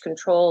so much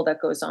control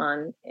that goes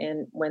on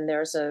when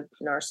there's a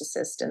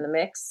narcissist in the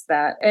mix.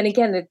 And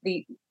again,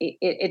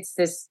 it's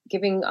this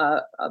giving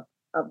a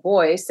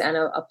voice and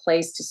a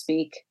place to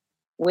speak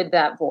with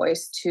that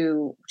voice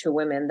to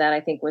women that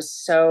I think was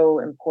so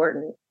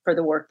important for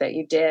the work that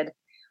you did.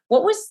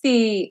 What was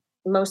the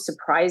most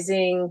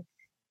surprising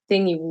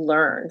thing you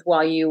learned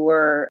while you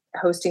were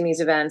hosting these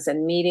events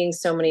and meeting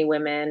so many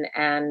women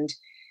and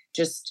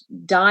just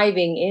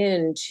diving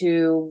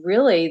into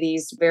really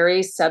these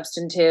very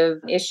substantive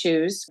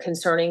issues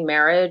concerning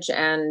marriage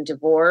and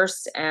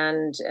divorce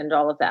and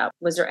all of that?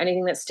 Was there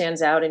anything that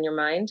stands out in your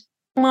mind?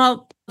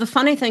 Well, the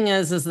funny thing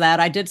is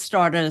that I did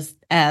start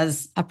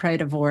as a Prey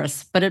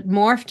divorce, but it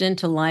morphed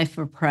into Life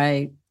of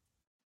Prey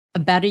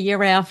about a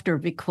year after,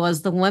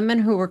 because the women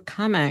who were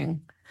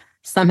coming,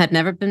 some had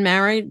never been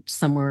married,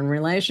 some were in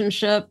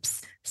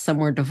relationships, some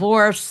were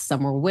divorced,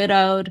 some were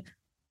widowed.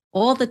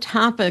 All the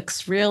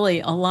topics, really,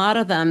 a lot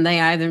of them, they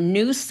either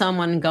knew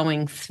someone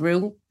going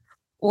through,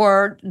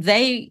 or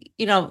they,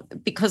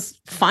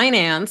 because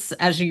finance,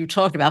 as you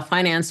talked about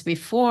finance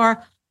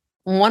before,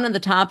 one of the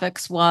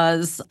topics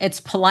was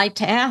it's polite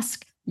to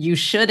ask. You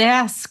should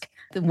ask.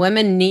 The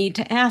women need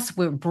to ask.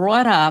 We're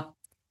brought up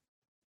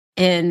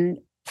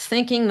in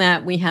thinking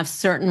that we have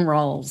certain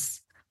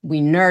roles.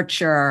 We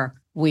nurture,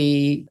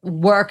 we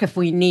work if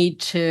we need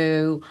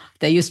to.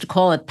 They used to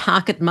call it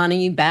pocket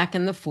money back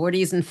in the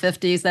 40s and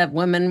 50s that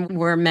women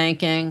were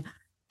making.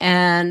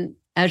 And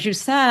as you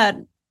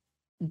said,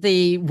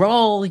 the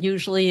role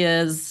usually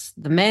is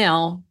the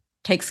male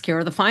takes care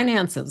of the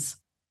finances.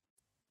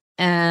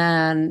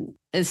 And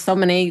as so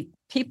many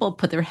people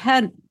put their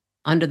head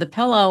under the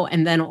pillow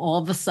and then all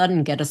of a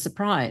sudden get a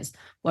surprise,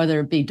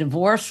 whether it be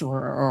divorce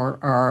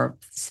or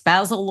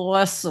spousal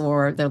loss,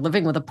 or they're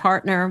living with a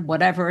partner,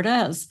 whatever it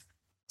is.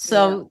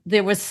 So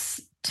there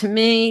was, to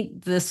me,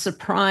 the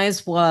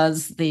surprise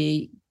was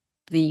the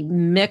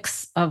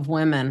mix of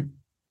women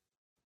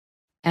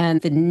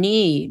and the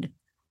need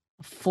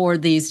for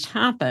these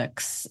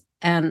topics.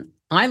 And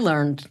I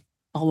learned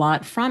a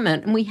lot from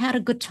it, and we had a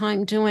good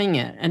time doing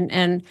it.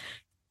 And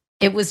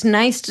it was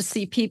nice to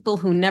see people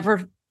who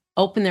never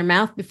opened their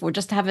mouth before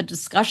just have a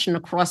discussion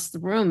across the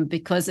room,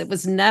 because it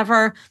was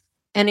never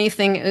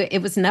anything,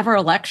 it was never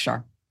a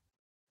lecture.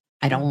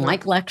 I don't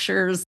like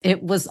lectures.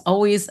 It was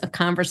always a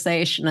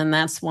conversation, and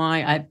that's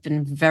why I've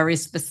been very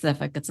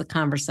specific. It's a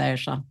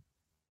conversation.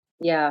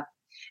 Yeah.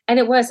 And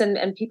it was,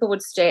 and people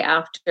would stay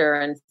after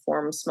and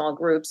form small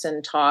groups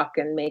and talk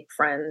and make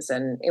friends.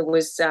 And it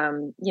was,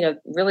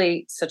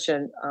 really such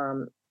an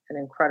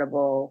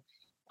incredible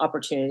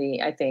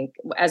opportunity. I think,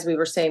 as we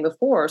were saying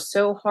before,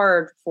 so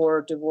hard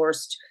for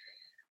divorced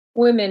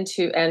women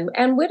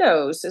and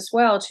widows as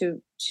well,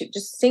 to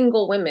just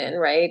single women,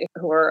 right,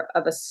 who are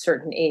of a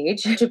certain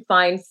age, to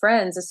find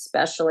friends,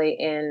 especially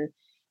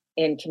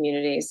in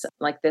communities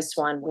like this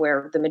one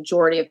where the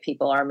majority of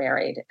people are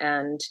married,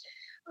 and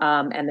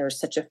there's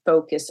such a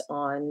focus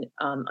on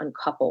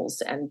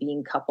couples and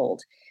being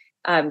coupled.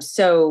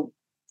 So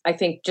I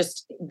think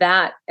just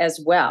that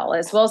as well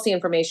as the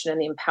information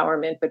and the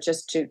empowerment, but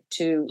just to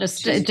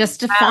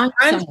find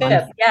friendship,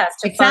 someone. yes,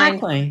 to Exactly.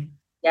 find,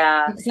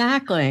 yeah,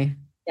 Exactly.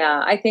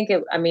 yeah. I think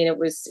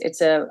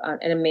it's an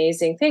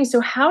amazing thing.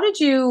 So how did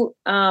you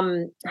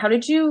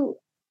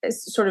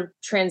sort of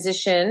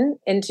transition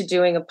into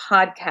doing a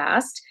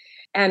podcast?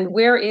 And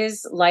where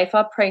is Life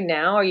of Prey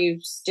now? Are you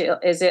still,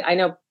 I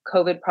know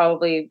COVID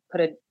probably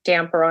put a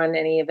damper on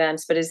any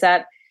events, but is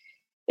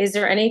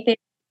there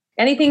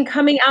anything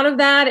coming out of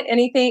that?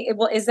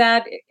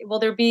 Will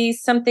there be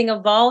something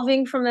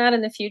evolving from that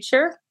in the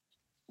future?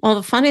 Well,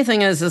 the funny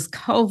thing is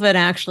COVID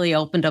actually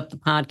opened up the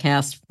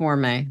podcast for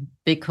me,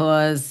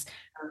 because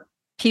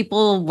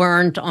people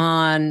weren't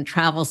on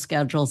travel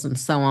schedules and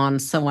so on.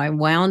 So I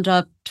wound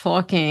up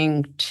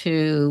talking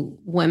to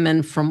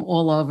women from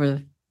all over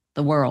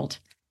the world,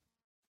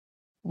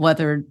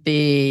 whether it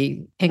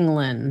be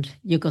England,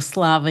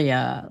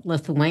 Yugoslavia,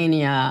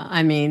 Lithuania.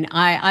 I mean,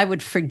 I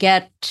would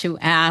forget to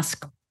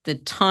ask the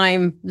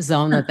time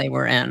zone that they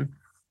were in.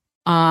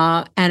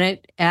 And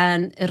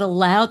it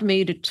allowed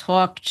me to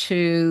talk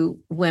to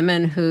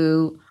women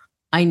who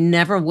I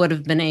never would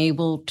have been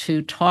able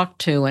to talk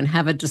to and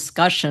have a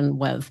discussion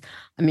with.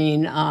 I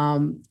mean,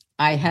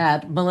 I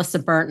had Melissa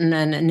Burton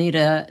and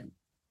Anita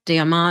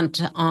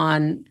Diamant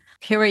on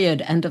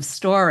period, end of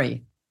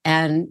story,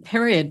 and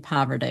period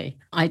poverty.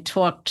 I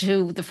talked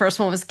to, the first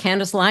one was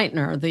Candace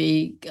Leitner,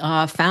 the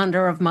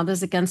founder of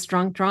Mothers Against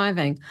Drunk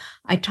Driving.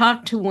 I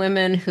talked to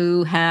women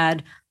who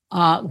had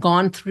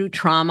gone through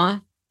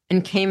trauma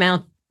and came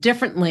out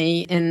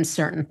differently in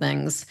certain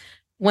things.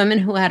 Women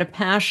who had a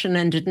passion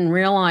and didn't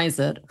realize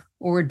it,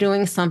 or were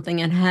doing something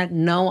and had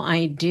no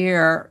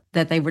idea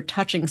that they were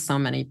touching so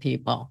many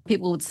people.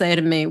 People would say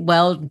to me,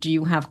 well, do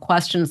you have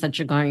questions that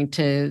you're going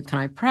to, can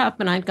I prep?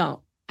 And I'd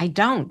go, I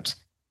don't.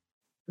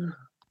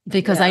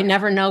 Because I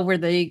never know where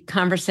the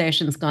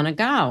conversation's going to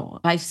go.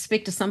 If I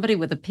speak to somebody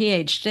with a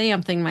PhD,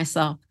 I'm thinking to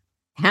myself,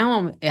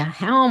 how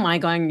am I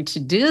going to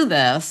do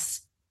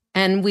this?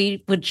 And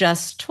we would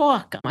just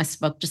talk. I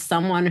spoke to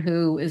someone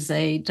who is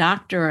a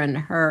doctor and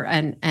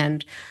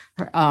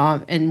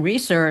in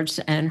research,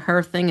 and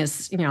her thing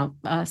is,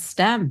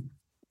 STEM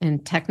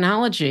and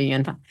technology.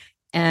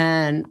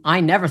 And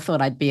I never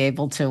thought I'd be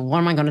able to. What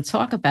am I going to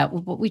talk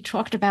about? But we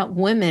talked about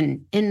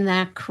women in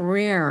that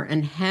career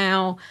and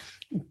how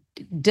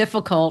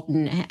difficult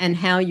and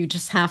how you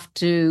just have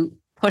to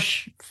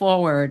push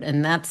forward.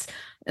 And that's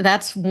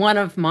one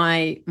of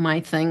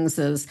my things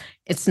is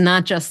it's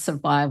not just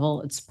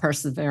survival, it's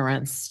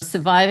perseverance.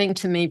 Surviving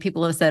to me,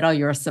 people have said, oh,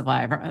 you're a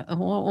survivor.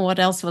 What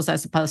else was I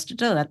supposed to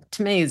do? That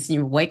to me is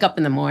you wake up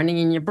in the morning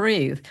and you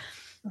breathe.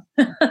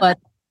 But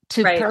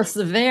to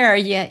persevere,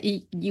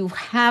 you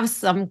have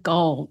some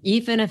goal,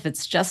 even if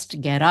it's just to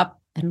get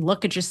up and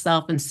look at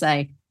yourself and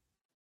say,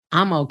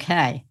 I'm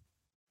okay.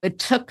 It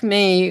took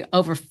me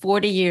over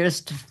 40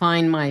 years to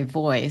find my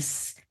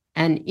voice.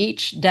 And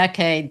each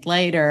decade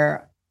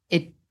later,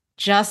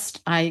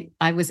 I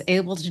was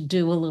able to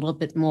do a little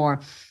bit more.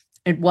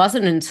 It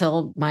wasn't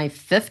until my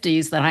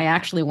 50s that I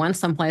actually went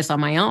someplace on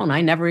my own.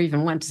 I never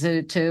even went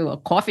to a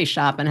coffee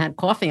shop and had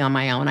coffee on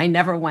my own. I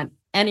never went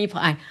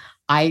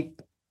I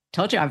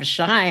told you I was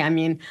shy. I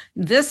mean,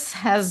 this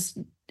has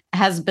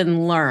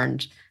been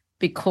learned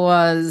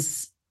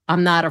because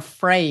I'm not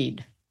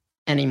afraid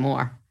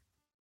anymore.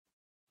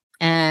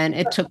 And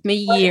it took me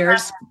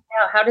years.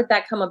 How did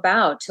that come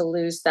about, to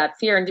lose that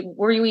fear? And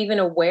were you even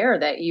aware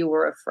that you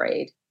were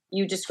afraid?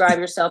 You describe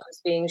yourself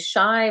as being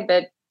shy,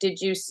 but did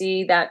you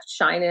see that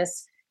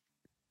shyness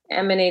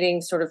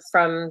emanating sort of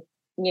from,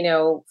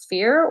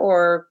 fear,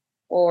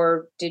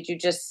 or did you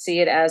just see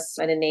it as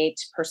an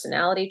innate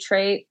personality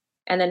trait?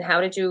 And then how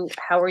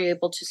were you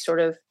able to sort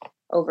of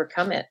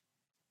overcome it?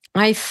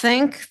 I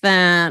think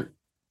that,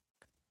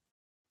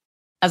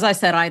 as I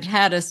said, I'd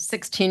had a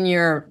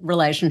 16-year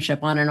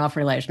relationship, on and off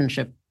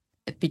relationship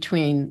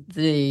between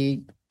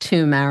the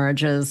two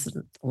marriages,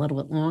 a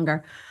little bit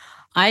longer.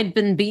 I'd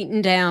been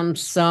beaten down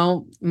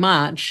so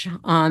much,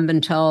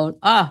 been told,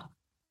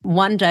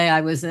 one day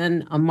I was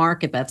in a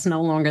market that's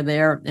no longer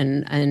there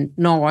in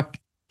Norwalk,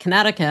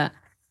 Connecticut,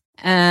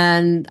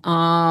 and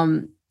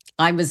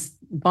I was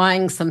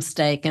buying some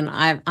steak, and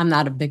I'm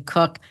not a big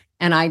cook,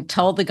 and I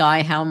told the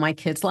guy how my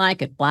kids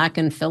like it, black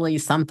and Philly,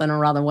 something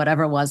or other,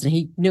 whatever it was, and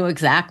he knew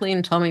exactly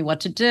and told me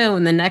what to do.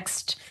 And the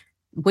next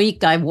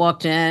week I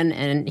walked in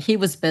and he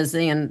was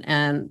busy,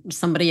 and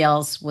somebody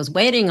else was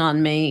waiting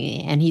on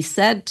me. And he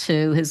said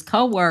to his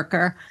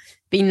coworker,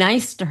 be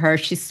nice to her.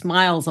 She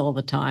smiles all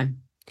the time.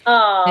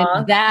 Aww.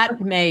 And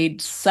that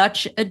made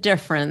such a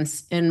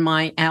difference in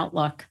my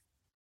outlook.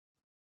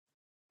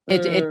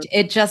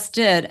 It just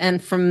did.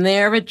 And from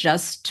there, it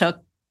just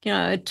took,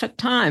 it took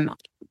time.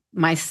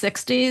 My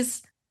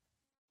 60s,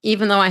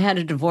 even though I had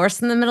a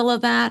divorce in the middle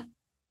of that,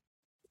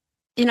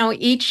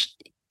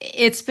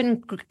 it's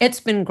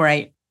been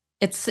great.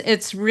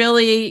 It's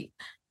really,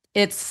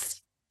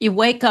 you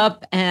wake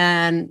up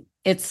and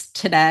it's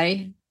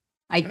today.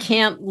 I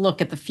can't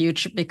look at the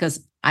future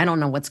because I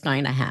don't know what's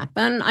going to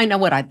happen. I know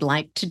what I'd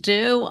like to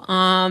do.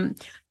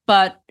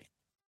 But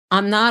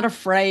I'm not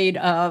afraid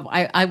of,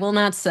 I will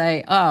not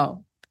say,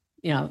 oh,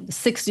 the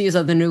 60s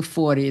are the new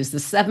 40s, the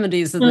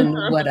 70s are the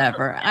new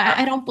whatever.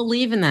 I don't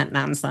believe in that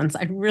nonsense.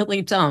 I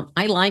really don't.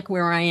 I like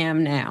where I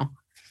am now.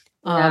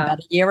 About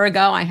a year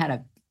ago, I had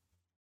a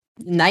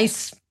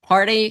nice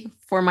party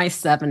for my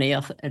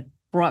 70th. It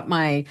brought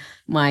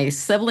my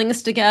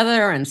siblings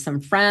together and some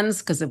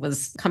friends because it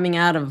was coming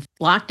out of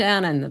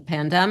lockdown and the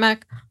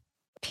pandemic.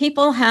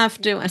 People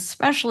have to,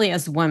 especially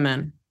as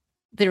women,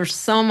 there's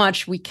so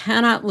much, we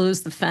cannot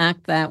lose the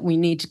fact that we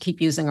need to keep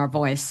using our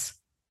voice,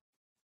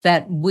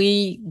 that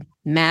we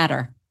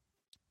matter,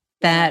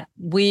 that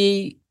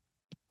we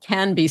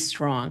can be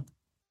strong.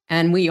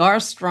 and we are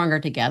stronger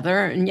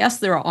together. And yes,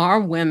 there are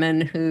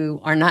women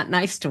who are not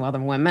nice to other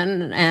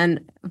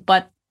women,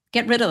 but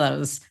get rid of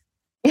those.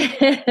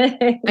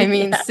 I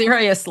mean, Yeah.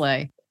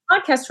 seriously.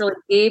 Podcast really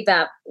gave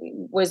that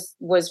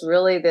was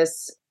really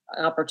this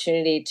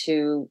opportunity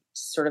to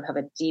sort of have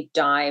a deep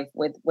dive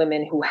with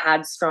women who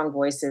had strong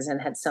voices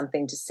and had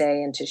something to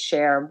say and to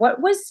share.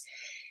 What was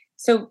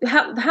so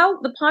how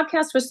the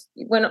podcast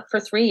went up for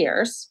 3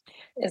 years?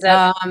 Is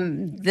that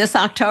This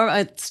October,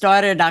 it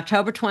started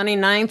October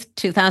 29th,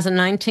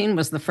 2019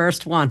 was the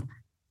first one.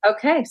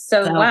 okay?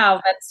 So So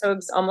wow,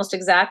 that's almost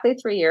exactly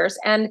 3 years.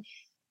 And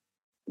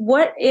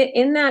what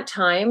in that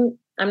time?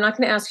 I'm not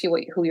going to ask you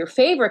who your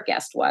favorite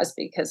guest was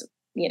because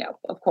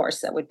of course,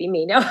 that would be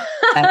me. No,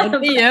 that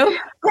would be you.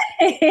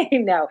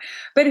 no.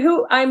 But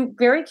who? I'm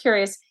very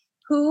curious.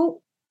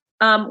 Who?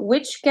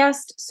 Which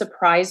guest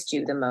surprised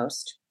you the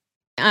most?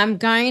 I'm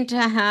going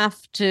to have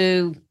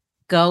to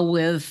go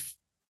with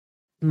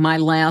my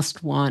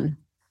last one,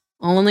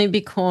 only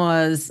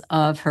because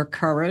of her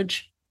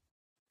courage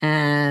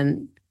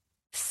and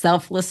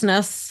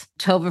selflessness.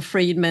 Tova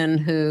Friedman,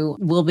 who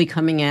will be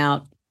coming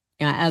out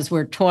as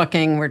we're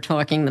talking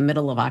the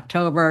middle of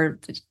October.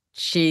 This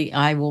is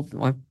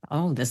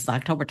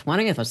October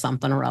 20th or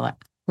something or other.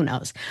 Who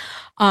knows?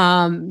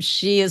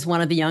 She is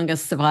one of the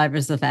youngest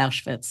survivors of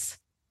Auschwitz,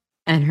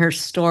 and her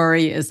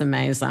story is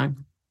amazing.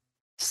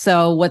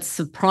 So what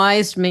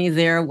surprised me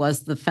there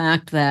was the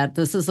fact that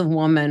this is a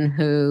woman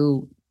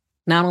who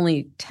not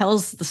only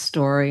tells the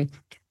story,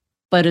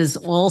 but is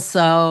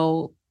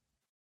also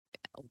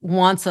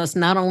wants us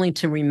not only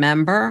to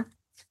remember,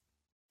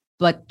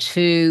 but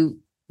to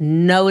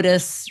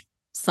notice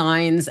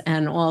signs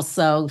and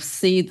also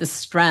see the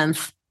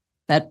strength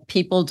that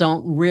people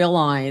don't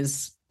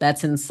realize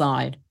that's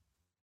inside.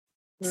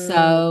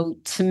 So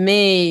to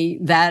me,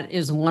 that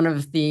is one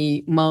of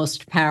the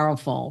most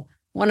powerful.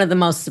 One of the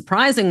most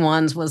surprising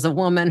ones was a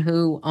woman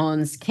who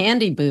owns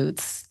Canty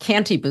Boots,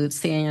 Canty,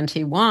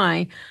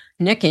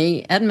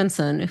 Nikki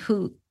Edmondson,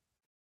 who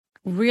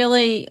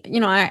really,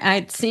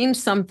 I'd seen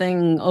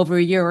something over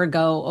a year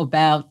ago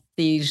about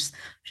these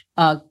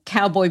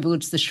cowboy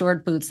boots, the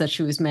short boots that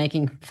she was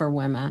making for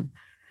women.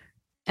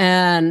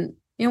 And,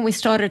 we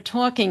started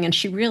talking, and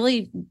she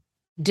really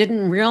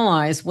didn't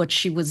realize what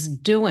she was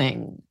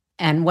doing.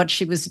 And what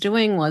she was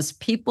doing was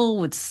people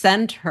would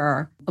send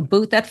her a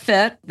boot that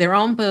fit, their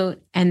own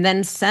boot, and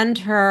then send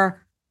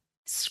her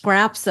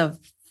scraps of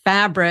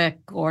fabric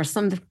or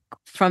some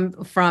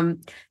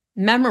from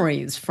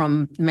memories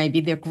from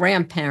maybe their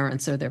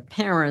grandparents or their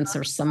parents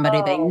or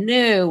somebody they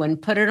knew, and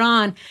put it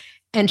on.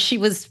 And she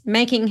was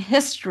making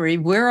history,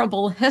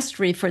 wearable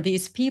history for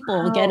these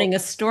people, getting a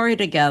story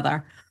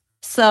together.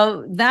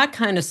 So that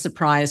kind of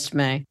surprised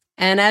me.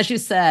 And as you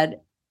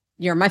said,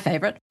 you're my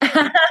favorite.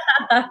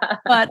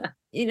 But,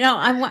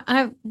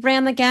 I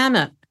ran the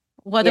gamut,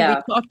 whether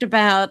we talked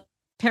about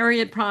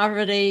period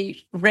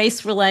poverty,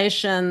 race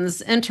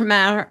relations,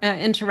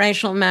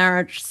 interracial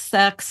marriage,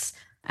 sex,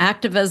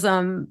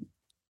 activism,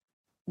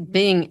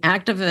 being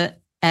active at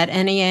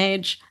any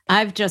age.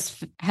 I've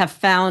just have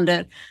found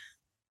it.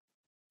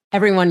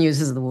 Everyone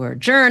uses the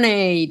word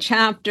journey,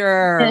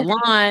 chapter,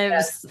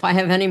 lives. If I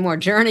have any more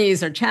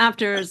journeys or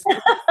chapters,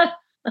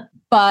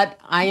 but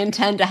I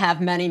intend to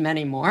have many,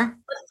 many more.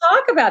 Let's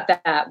talk about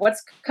that.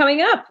 What's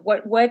coming up?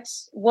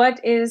 What's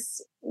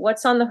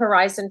on the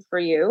horizon for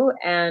you,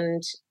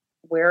 and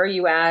where are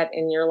you at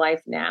in your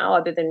life now,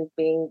 other than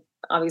being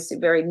obviously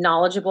very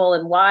knowledgeable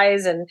and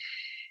wise and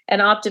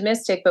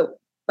optimistic,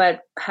 but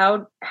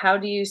how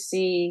do you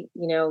see,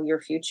 your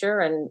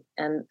future,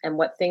 and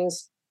what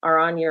things are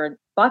on your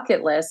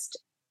bucket list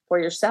for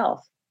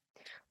yourself?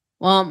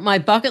 Well, my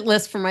bucket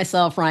list for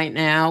myself right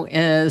now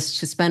is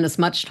to spend as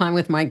much time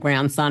with my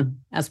grandson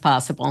as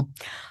possible.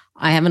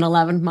 I have an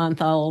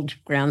 11-month-old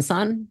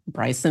grandson,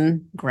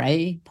 Bryson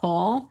Gray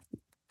Paul,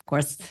 of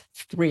course,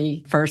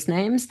 3 first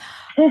names.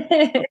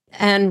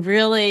 And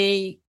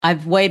really,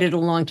 I've waited a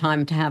long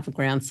time to have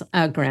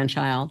a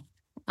grandchild.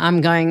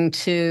 I'm going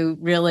to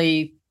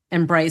really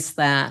embrace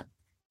that.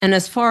 And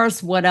as far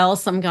as what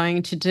else I'm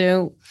going to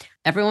do,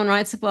 everyone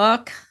writes a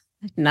book.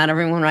 Not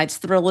everyone writes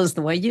thrillers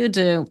the way you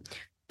do.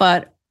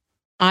 But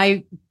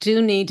I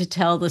do need to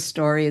tell the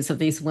stories of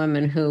these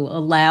women who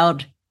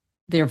allowed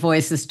their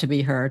voices to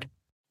be heard.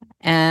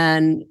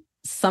 And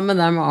some of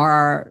them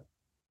are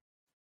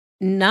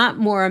not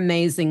more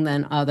amazing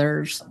than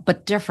others,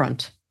 but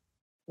different.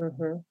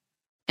 Mm-hmm.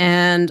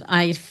 And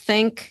I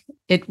think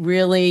it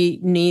really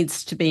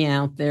needs to be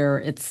out there.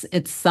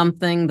 It's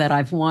something that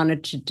I've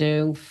wanted to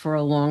do for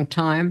a long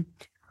time.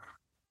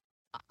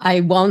 I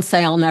won't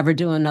say I'll never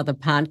do another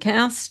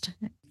podcast.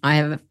 I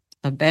have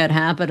a bad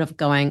habit of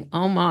going,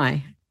 oh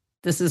my,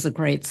 this is a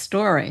great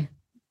story.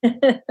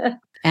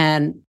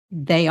 And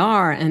they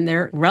are, and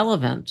they're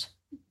relevant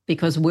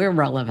because we're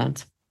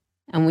relevant,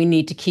 and we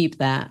need to keep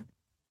that.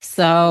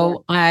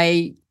 So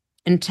I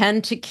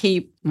intend to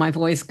keep my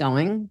voice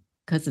going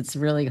because it's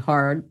really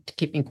hard to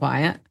keep me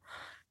quiet,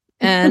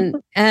 and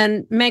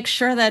make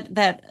sure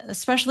that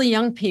especially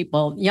young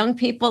people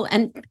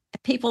and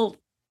people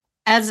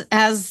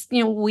as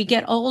we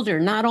get older,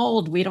 not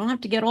old, we don't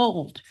have to get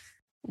old,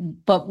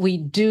 but we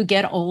do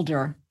get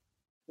older,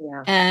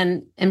 Yeah.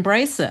 and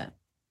embrace it.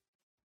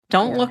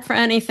 Don't Yeah. look for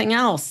anything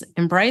else.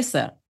 Embrace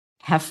it.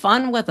 Have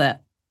fun with it.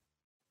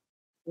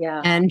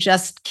 Yeah. And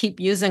just keep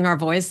using our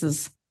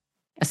voices,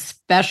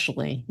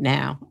 especially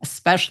now,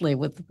 especially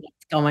with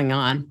what's going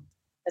on.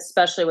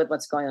 Especially with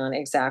what's going on.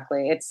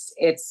 Exactly.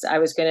 I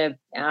was going to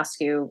ask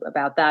you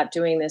about that,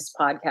 doing this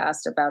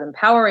podcast about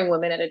empowering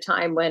women at a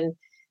time when,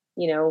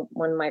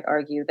 one might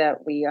argue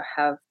that we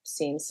have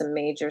seen some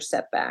major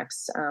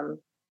setbacks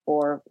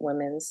for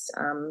women's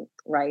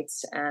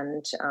rights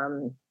and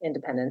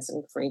independence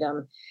and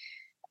freedom.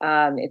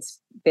 It's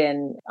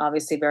been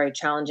obviously very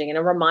challenging, and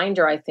a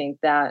reminder, I think,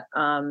 that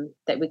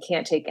that we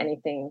can't take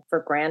anything for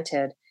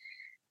granted.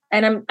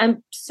 And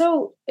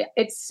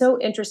it's so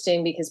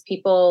interesting because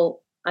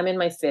I'm in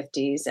my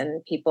 50s,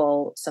 and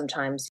people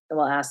sometimes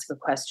will ask a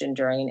question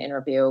during an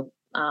interview,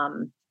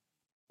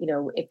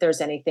 if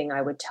there's anything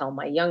I would tell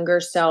my younger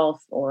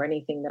self, or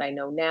anything that I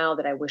know now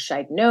that I wish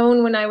I'd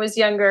known when I was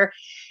younger.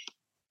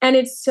 And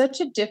it's such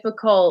a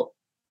difficult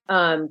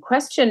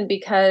question,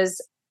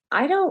 because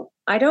I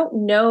don't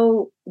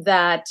know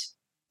that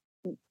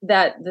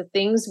the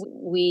things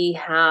we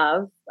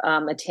have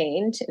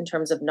attained in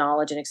terms of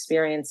knowledge and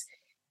experience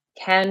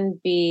can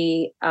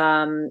be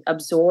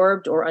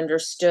absorbed or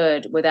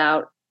understood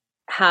without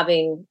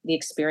having the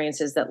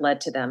experiences that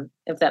led to them,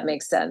 if that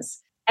makes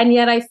sense. And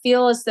yet I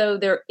feel as though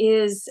there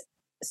is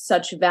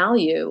such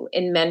value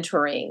in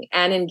mentoring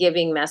and in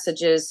giving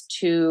messages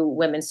to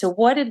women. So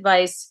what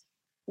advice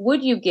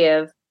would you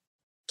give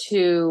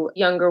to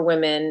younger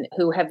women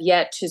who have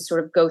yet to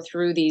sort of go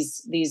through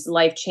these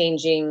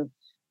life-changing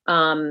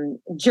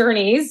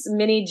journeys,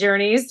 mini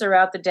journeys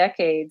throughout the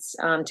decades,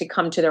 to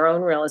come to their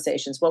own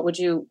realizations? What would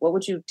you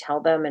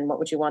tell them, and what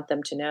would you want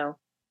them to know?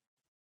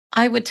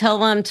 I would tell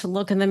them to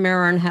look in the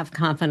mirror and have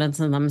confidence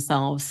in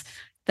themselves,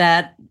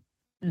 that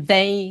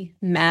they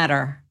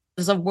matter.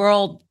 There's a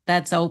world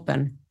that's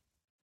open.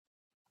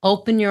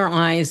 Open your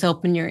eyes,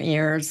 open your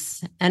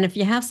ears. And if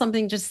you have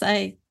something to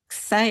say,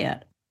 say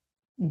it.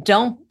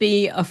 Don't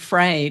be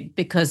afraid,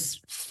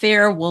 because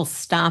fear will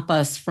stop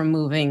us from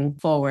moving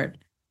forward.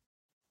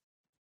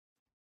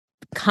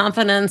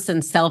 Confidence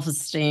and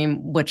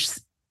self-esteem, which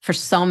for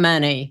so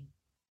many,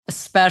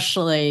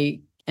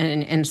 especially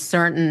in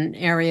certain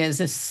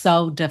areas, is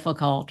so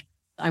difficult.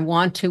 I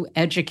want to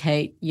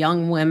educate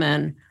young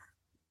women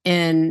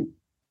in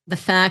the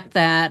fact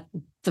that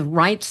the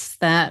rights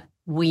that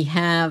we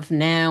have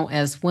now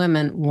as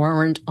women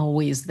weren't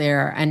always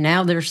there. And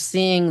now they're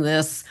seeing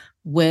this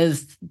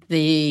with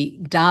the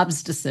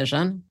Dobbs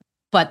decision,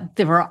 but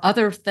there are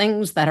other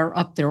things that are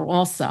up there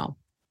also.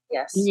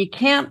 Yes. You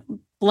can't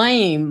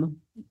blame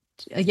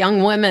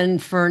young women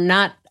for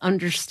not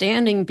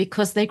understanding,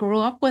 because they grew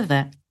up with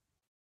it.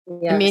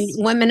 Yes. I mean,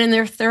 women in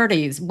their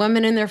 30s,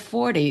 women in their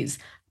 40s,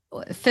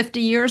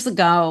 50 years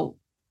ago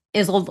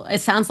it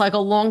sounds like a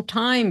long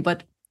time,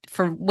 but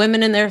for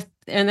women in their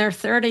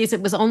 30s,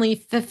 it was only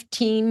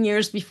 15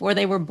 years before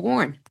they were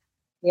born.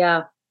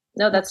 Yeah.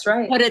 No, that's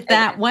right. Put it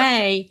that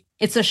way,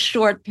 it's a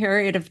short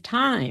period of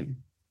time.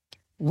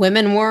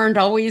 Women weren't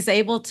always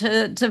able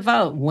to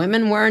vote.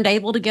 Women weren't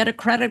able to get a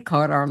credit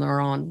card on their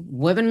own.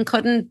 Women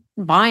couldn't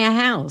buy a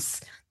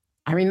house.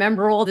 I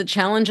remember all the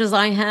challenges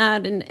I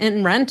had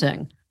in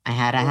renting. I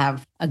had to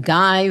have a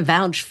guy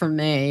vouch for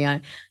me.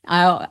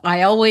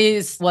 I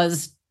always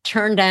was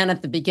turned down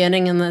at the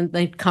beginning, and then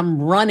they'd come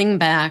running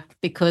back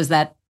because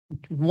that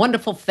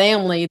wonderful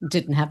family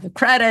didn't have the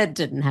credit,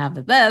 didn't have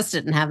the this,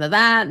 didn't have the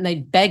that, and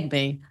they'd beg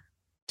me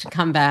to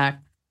come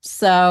back.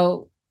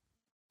 So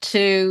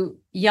to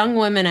young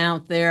women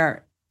out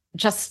there,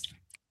 just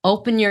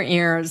open your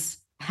ears,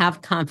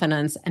 have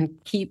confidence, and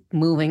keep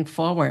moving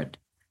forward.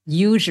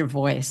 Use your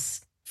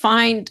voice.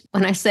 When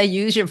I say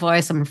use your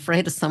voice, I'm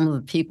afraid of some of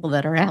the people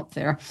that are out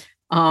there.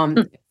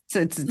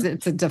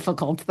 It's a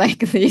difficult thing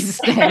these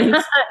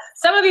days.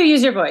 Some of you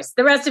use your voice.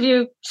 The rest of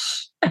you,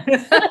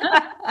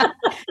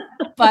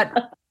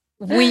 but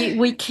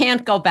we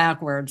can't go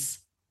backwards.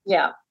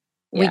 Yeah.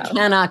 We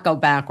cannot go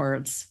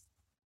backwards.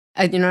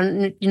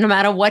 No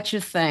matter what you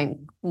think,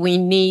 we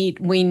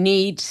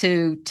need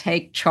to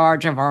take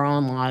charge of our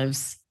own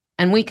lives,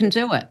 and we can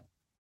do it.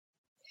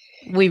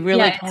 We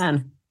really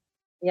can.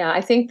 Yeah,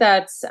 I think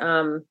that's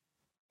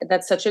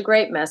such a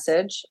great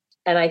message,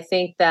 and I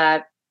think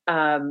that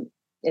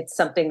it's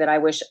something that I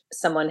wish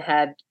someone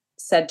had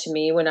said to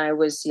me when I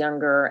was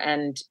younger,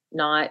 and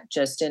not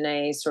just in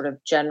a sort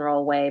of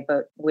general way,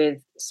 but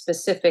with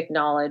specific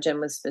knowledge and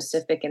with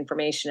specific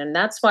information. And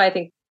that's why I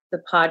think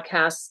the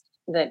podcast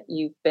that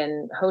you've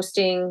been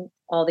hosting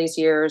all these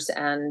years,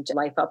 and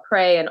Life I'll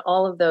Pray, and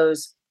all of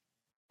those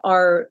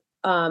are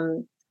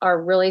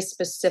really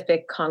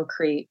specific,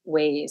 concrete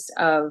ways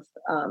of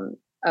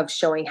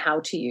showing how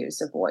to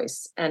use a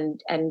voice,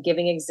 and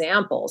giving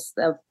examples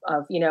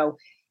of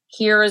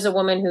here is a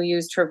woman who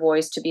used her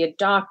voice to be a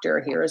doctor.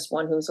 Here is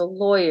one who's a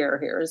lawyer.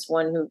 Here is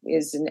one who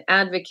is an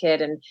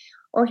advocate, and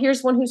or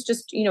here's one who's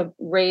just,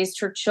 raised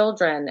her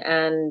children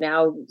and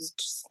now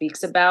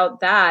speaks about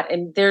that.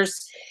 And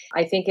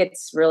I think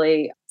it's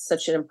really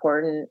such an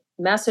important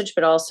message,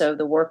 but also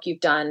the work you've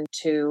done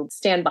to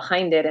stand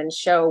behind it and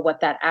show what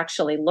that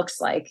actually looks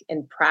like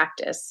in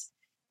practice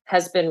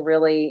has been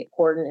really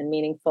important and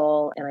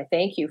meaningful. And I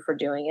thank you for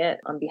doing it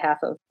on behalf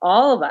of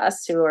all of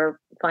us who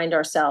find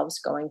ourselves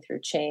going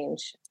through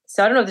change.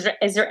 So I don't know,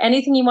 is there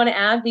anything you want to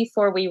add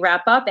before we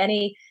wrap up?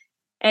 Any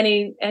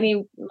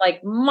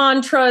like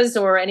mantras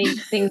or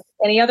anything,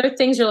 any other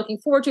things you're looking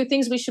forward to,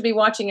 things we should be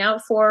watching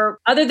out for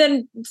other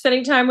than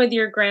spending time with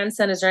your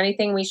grandson? Is there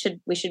anything we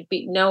should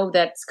know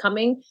that's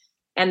coming,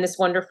 and this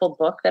wonderful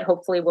book that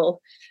hopefully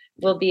will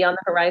be on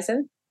the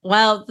horizon?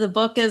 Well, the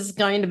book is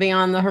going to be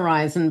on the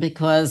horizon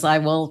because I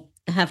will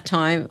have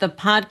time. The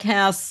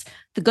podcast,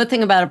 the good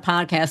thing about a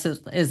podcast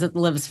is it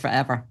lives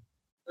forever.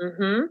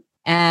 Mm-hmm.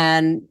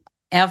 And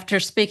after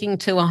speaking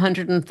to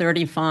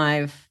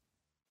 135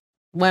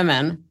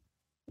 women,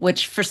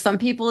 which for some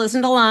people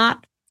isn't a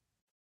lot,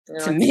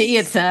 to me,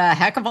 it's a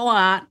heck of a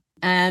lot.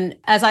 And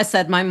as I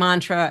said, my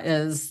mantra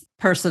is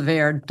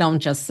persevere, don't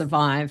just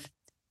survive.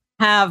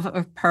 Have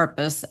a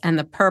purpose, and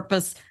the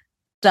purpose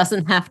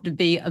doesn't have to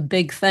be a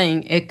big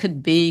thing. It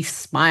could be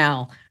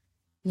smile,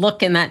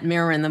 look in that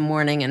mirror in the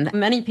morning. And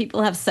many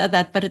people have said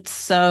that, but it's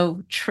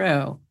so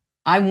true.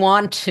 I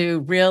want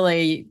to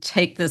really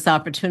take this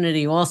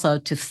opportunity also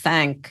to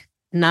thank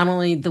not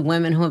only the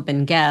women who have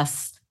been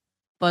guests,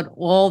 but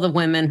all the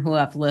women who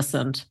have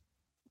listened.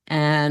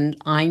 And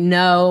I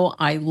know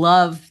I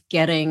love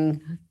getting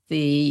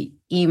the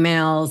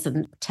emails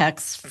and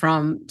texts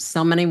from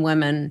so many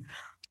women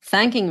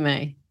thanking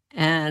me.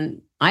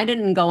 And I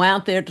didn't go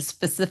out there to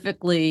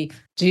specifically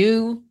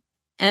do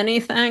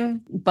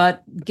anything,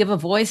 but give a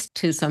voice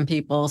to some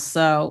people.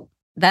 So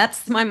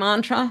that's my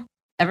mantra.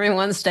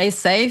 Everyone stay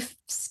safe,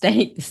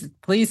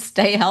 please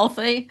stay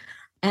healthy,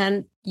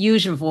 and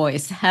use your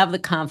voice. Have the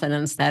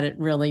confidence that it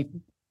really,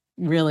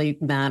 really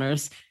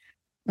matters.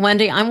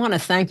 Wendy, I want to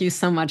thank you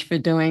so much for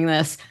doing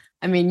this.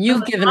 I mean,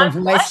 you've given a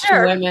voice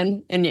to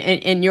women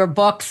in your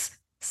books.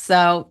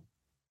 So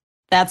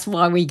that's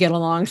why we get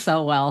along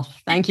so well.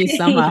 Thank you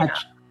so much.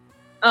 Yeah.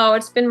 Oh,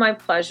 it's been my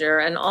pleasure,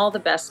 and all the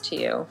best to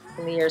you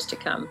in the years to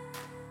come.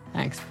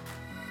 Thanks.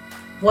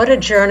 What a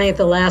journey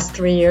the last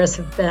 3 years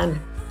have been.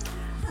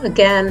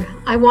 Again,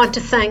 I want to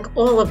thank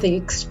all of the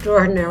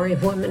extraordinary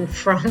women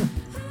from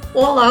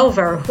all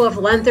over who have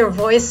lent their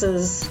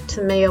voices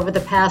to me over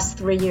the past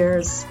 3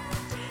 years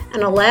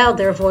and allowed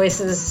their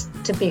voices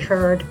to be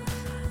heard.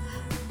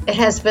 It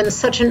has been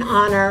such an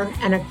honor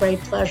and a great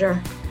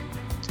pleasure.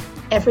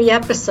 Every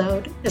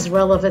episode is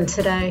relevant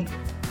today,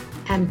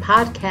 and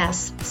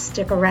podcasts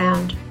stick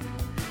around.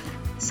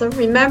 So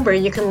remember,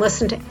 you can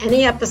listen to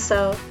any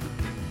episode,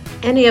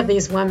 any of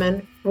these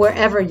women,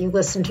 wherever you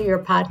listen to your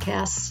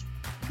podcasts.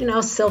 You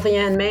know,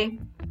 Sylvia and me.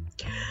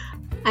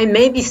 I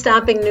may be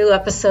stopping new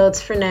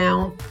episodes for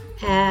now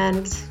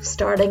and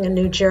starting a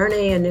new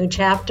journey, a new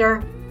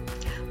chapter,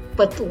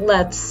 but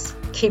let's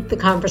keep the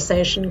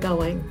conversation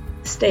going.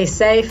 Stay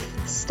safe,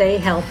 stay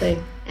healthy,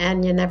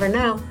 and you never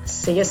know.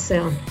 See you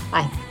soon.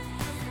 Bye.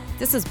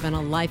 This has been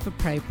a Life of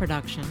Prey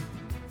production.